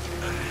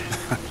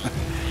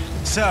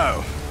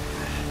 So,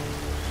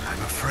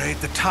 I'm afraid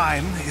the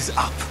time is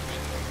up.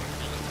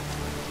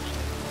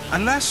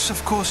 Unless,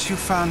 of course, you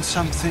found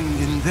something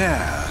in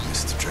there,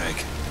 Mr.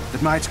 Drake,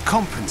 that might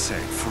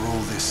compensate for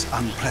all this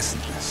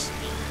unpleasantness.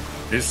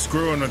 He's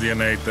screwing with you,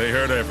 Nate. They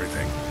heard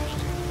everything.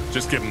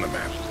 Just give him the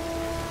map.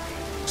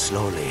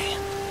 Slowly.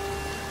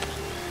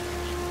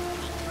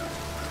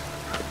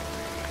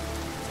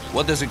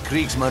 What does a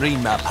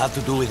Kriegsmarine map have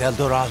to do with El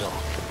Dorado?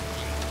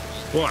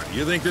 What,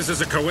 you think this is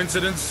a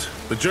coincidence?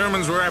 The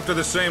Germans were after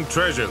the same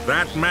treasure.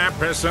 That map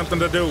has something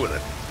to do with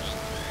it.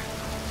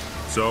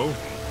 So,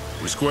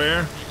 we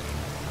square?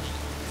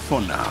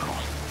 For now.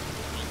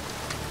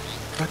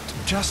 But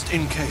just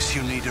in case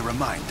you need a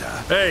reminder...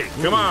 Hey,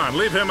 come on,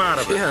 leave him out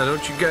of it. Yeah,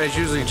 don't you guys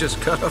usually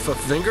just cut off a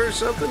finger or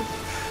something?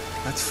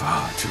 That's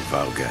far too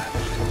vulgar.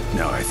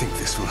 No, I think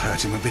this will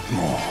hurt him a bit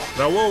more.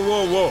 Now,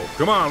 whoa.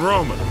 Come on,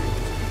 Roman.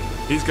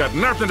 He's got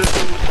nothing to do...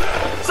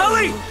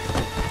 Sully!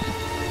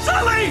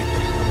 Sully!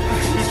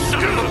 You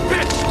son of a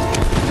bitch!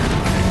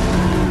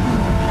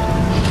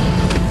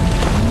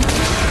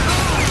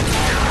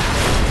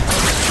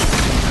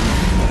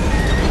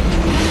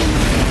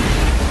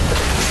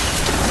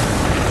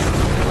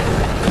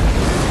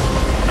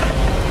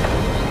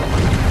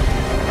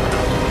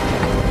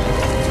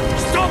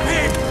 Stop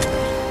him!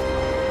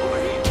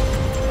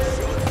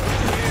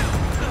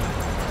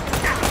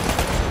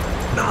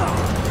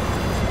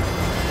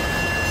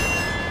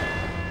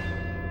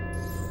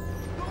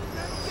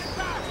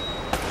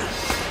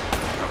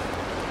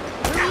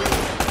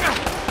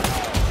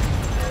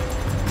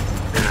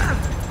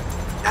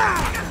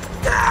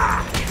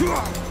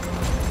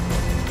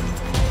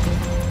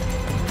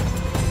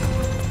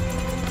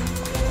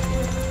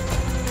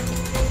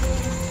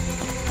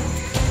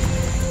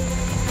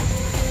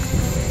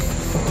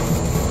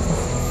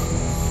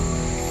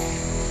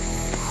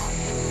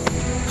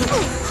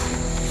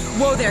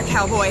 Whoa there,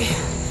 cowboy.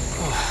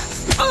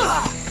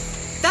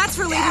 That's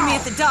for leaving me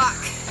at the dock.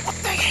 What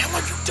the hell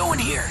are you doing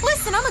here?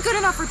 Listen, I'm a good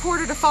enough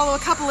reporter to follow a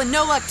couple of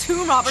no-luck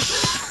tomb robbers.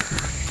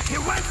 He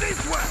went this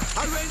way!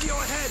 I'll radio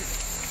ahead!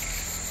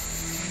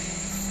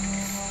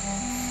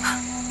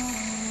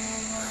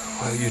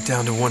 Well, you're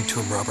down to one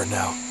tomb robber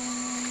now.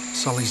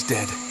 Sully's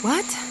dead.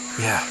 What?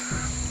 Yeah.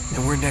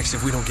 And we're next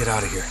if we don't get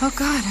out of here. Oh,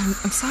 God,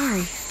 I'm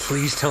sorry.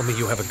 Please tell me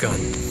you have a gun.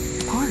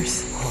 Of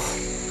course. Oh,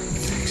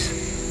 thanks.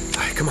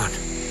 All right, come on.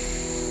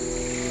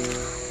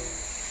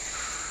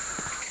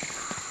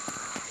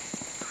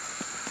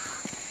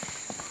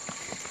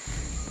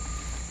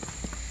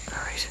 All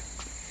right.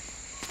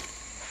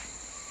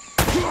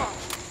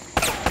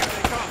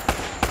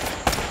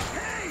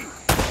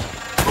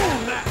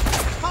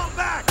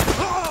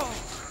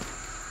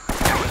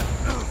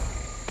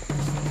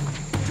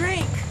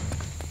 Drake!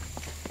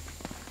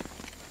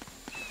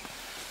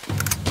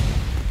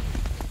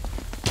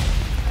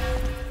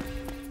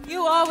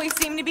 You always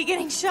seem to be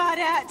getting shot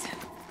at.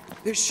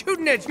 They're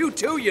shooting at you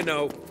too, you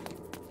know.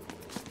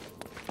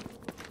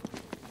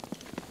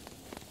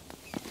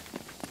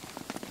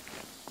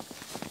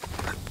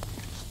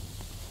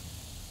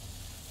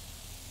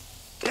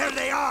 There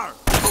they are!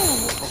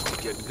 Oh,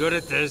 getting good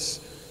at this.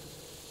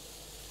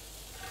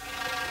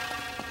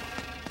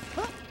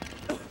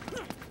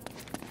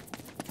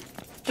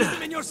 Keep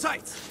him in your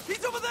sights!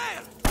 He's over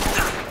there!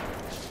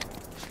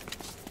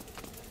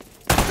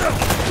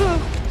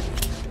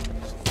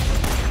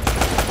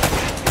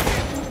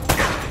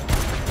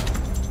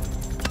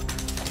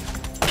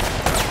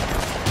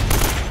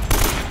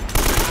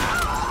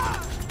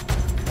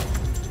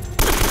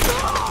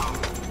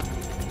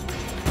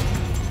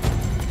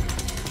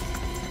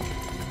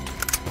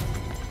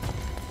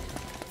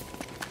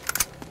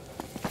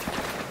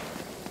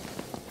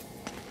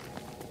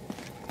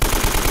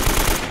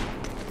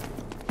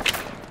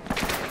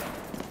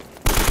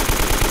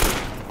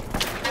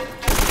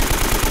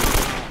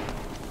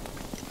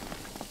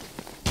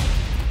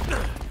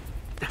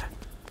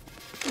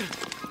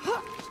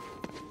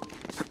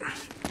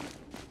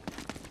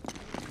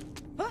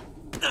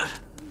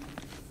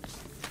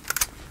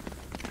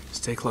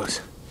 Stay close.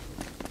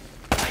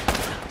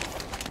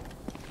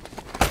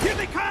 Here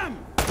they come!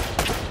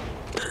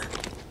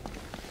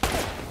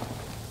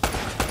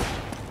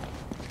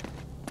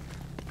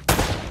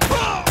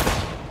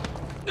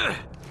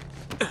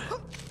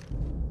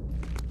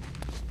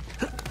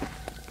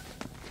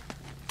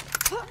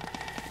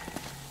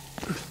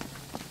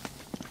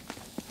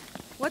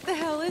 What the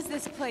hell is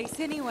this place,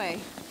 anyway?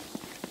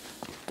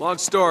 Long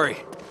story.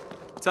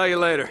 Tell you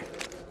later.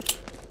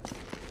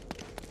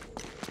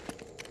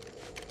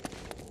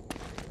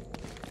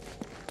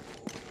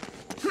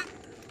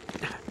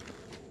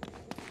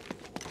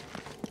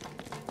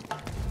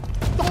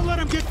 Don't let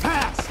him get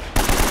past!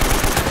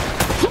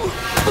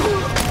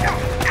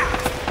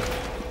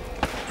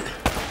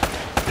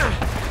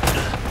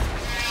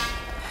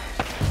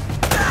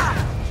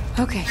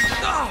 Okay.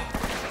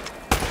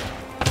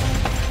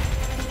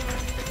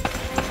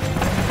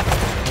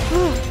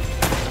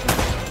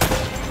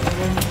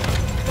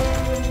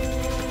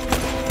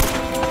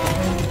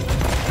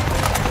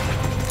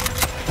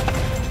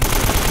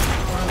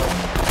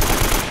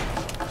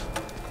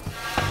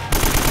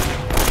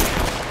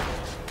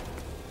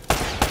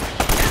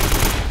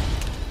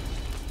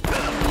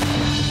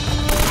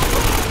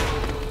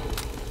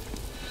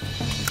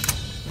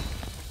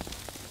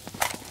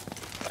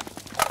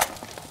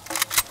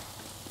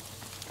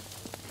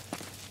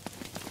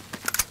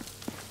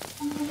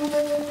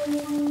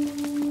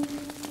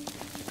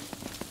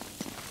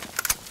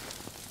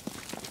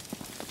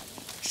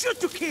 Shoot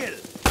to kill!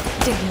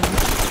 Damn.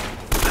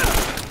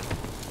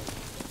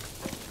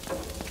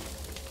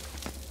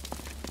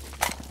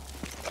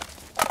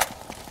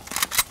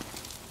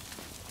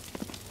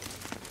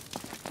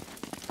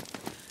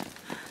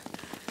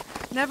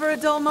 Never a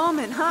dull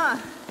moment, huh?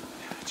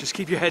 Just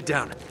keep your head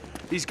down.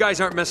 These guys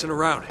aren't messing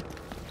around.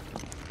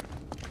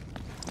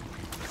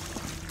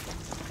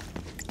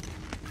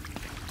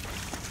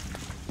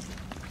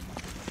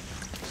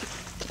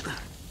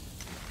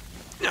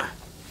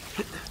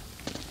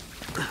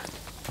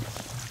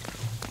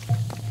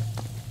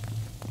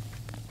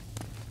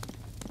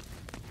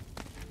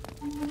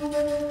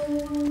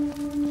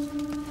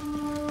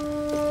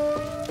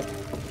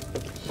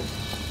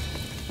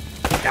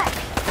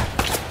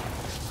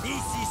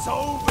 This is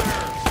over!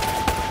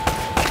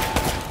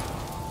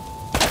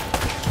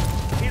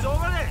 He's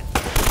over there!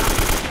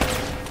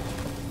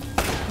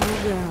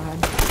 Oh, God.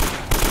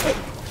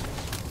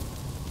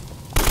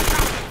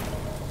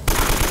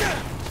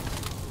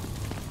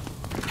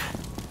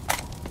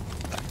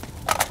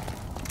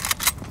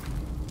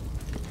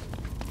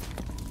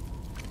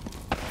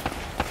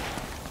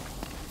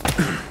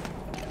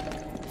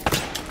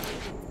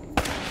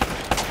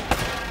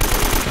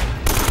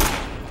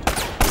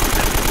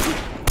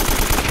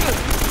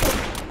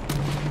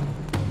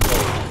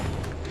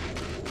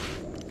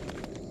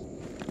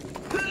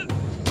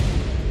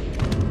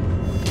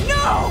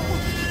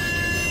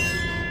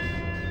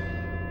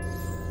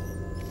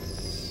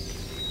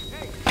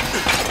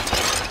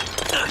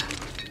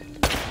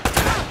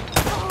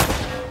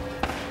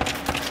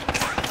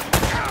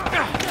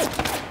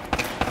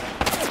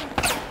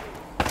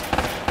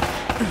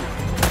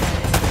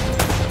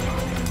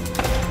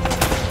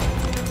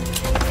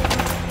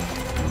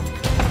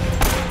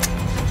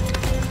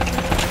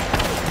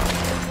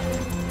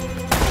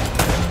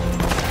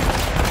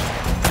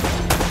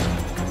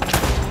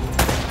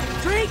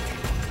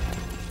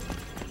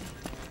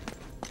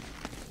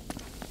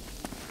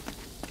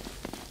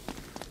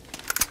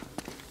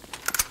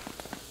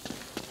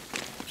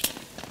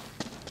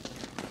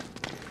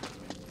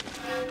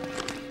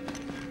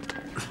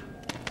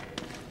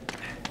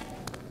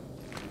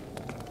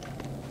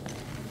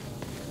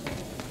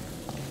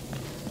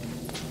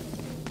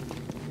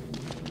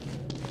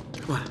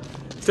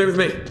 Stay with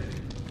me.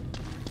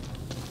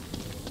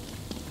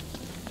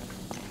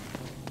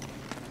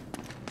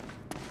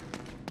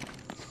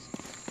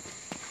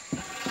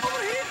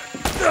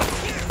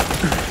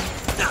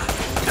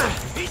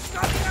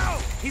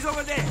 He's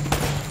over there.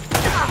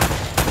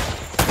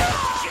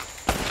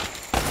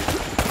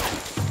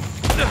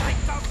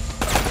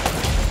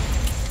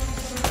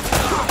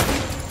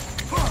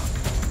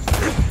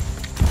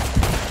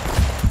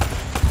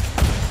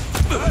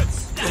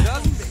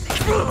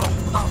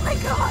 Oh my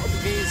god!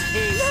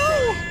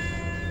 No!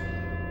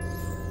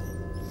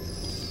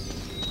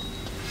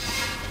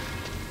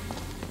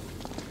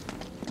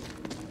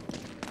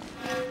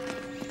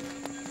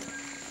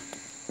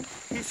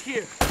 He's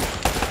here.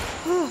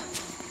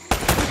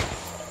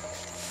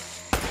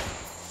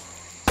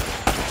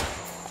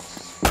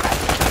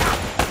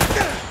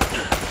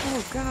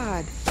 Oh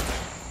god.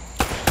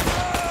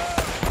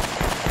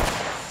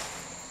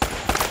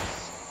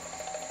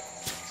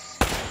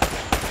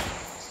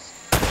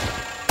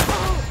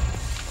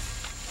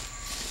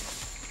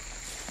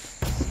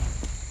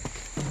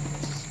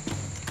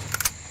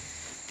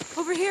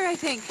 Over here, I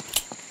think.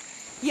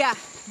 Yeah,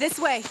 this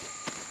way.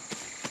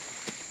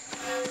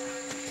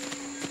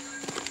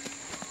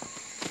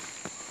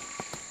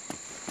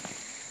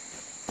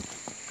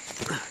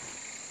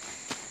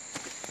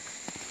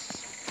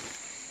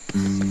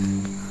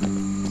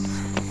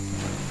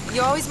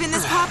 You always been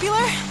this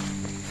popular?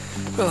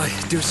 Well, I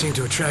do seem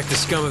to attract the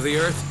scum of the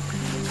earth.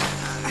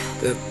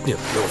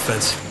 No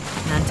offense.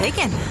 None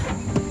taken.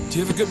 Do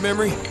you have a good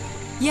memory?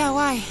 Yeah,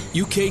 why?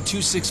 UK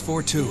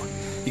 2642.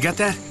 You got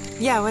that?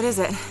 Yeah, what is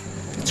it?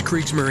 It's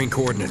Kriegsmarine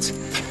coordinates.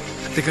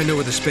 I think I know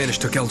where the Spanish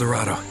took El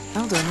Dorado.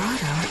 El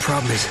Dorado?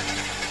 Problem is,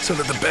 so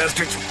that the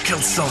bastards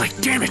killed Sully.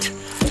 Damn it!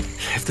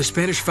 If the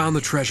Spanish found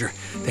the treasure,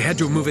 they had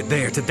to move it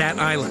there, to that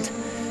island.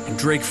 And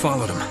Drake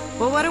followed him.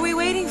 Well, what are we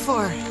waiting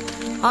for?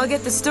 I'll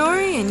get the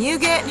story, and you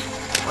get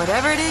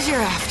whatever it is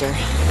you're after.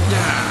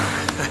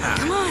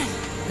 Come on.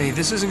 Hey,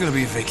 this isn't gonna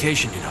be a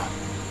vacation, you know.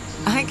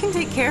 I can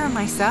take care of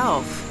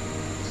myself.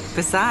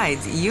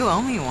 Besides, you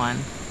owe me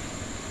one.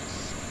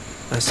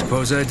 I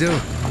suppose I do.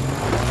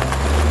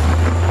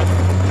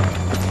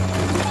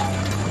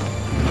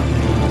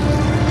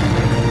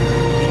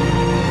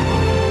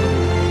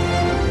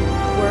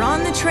 We're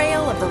on the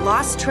trail of the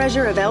lost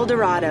treasure of El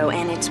Dorado,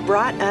 and it's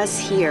brought us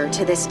here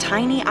to this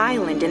tiny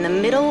island in the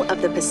middle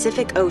of the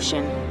Pacific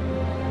Ocean.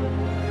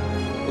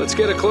 Let's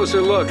get a closer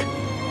look.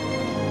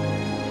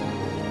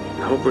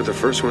 I hope we're the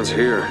first ones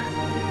here.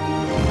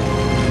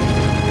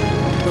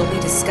 Will we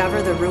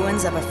discover the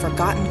ruins of a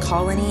forgotten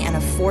colony and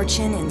a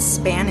fortune in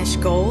Spanish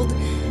gold?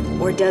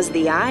 Or does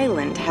the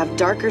island have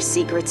darker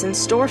secrets in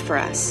store for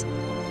us?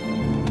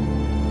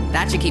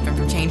 That should keep him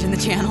from changing the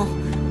channel.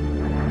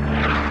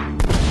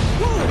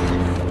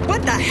 Whoa!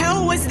 What the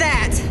hell was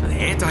that? An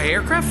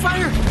anti-aircraft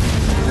fire?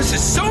 This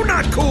is so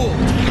not cool!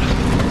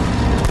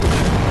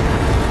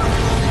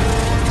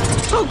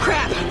 Oh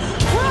crap!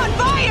 We're on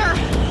fire!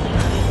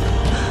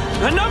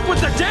 Enough with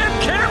the damn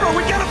camera!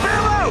 We gotta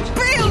bail out!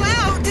 Bail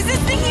out? Does this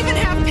thing even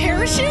have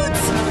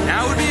parachutes?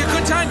 Now would be a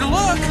good time to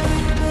look!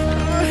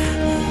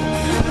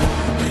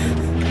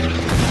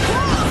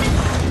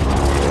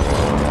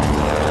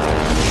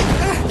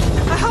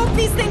 I hope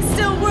these things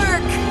still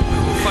work.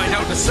 We'll find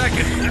out in a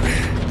second.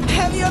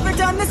 Have you ever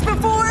done this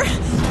before?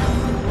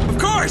 Of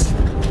course!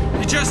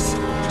 You just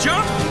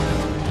jump,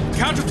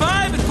 count to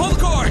 5, and pull the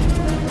cord.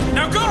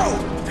 Now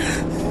go!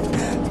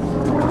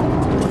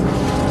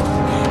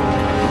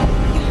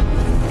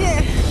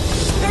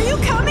 Are you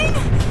coming?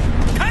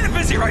 Kind of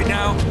busy right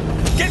now.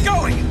 Get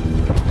going!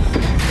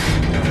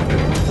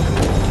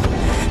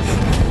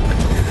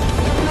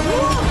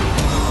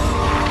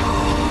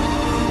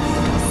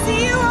 See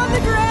you on the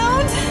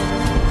ground?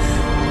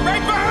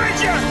 Right behind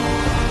you!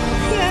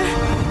 Yeah.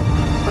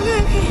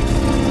 Okay.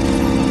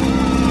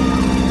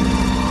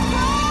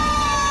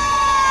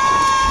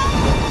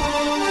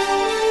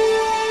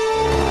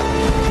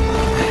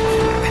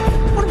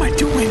 What am I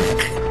doing?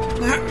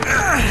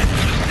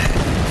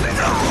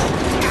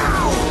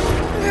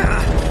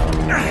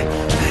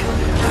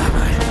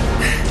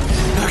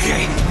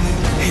 Okay,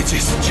 you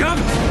just jump,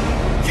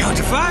 count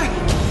to 5,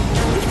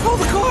 and pull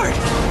the cord.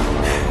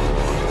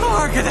 How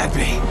hard could that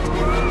be?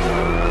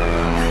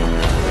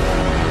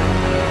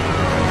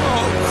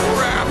 Oh,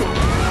 crap!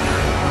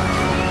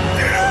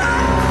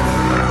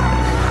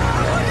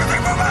 What do you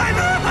think behind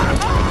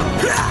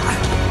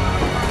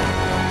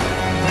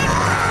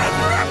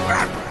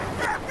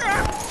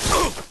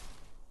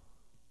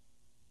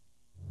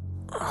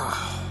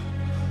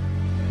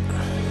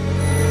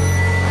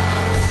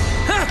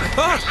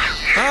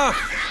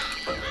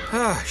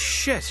Ah,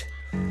 shit.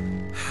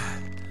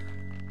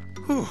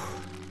 Whew.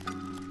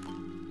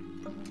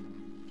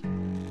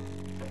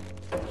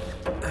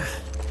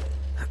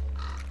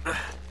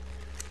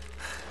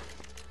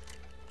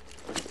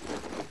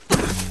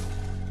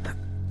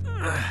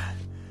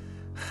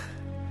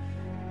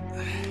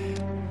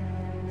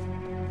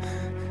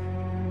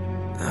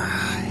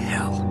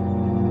 Hell.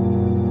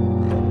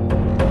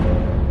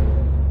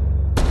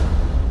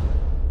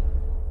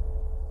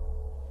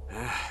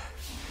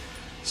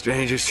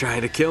 Strangers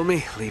trying to kill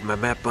me, leave my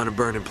map on a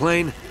burning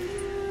plane.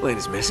 Plane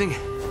is missing.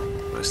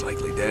 Most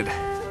likely dead.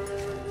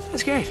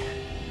 That's great.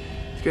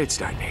 It's a great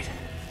start, Nate.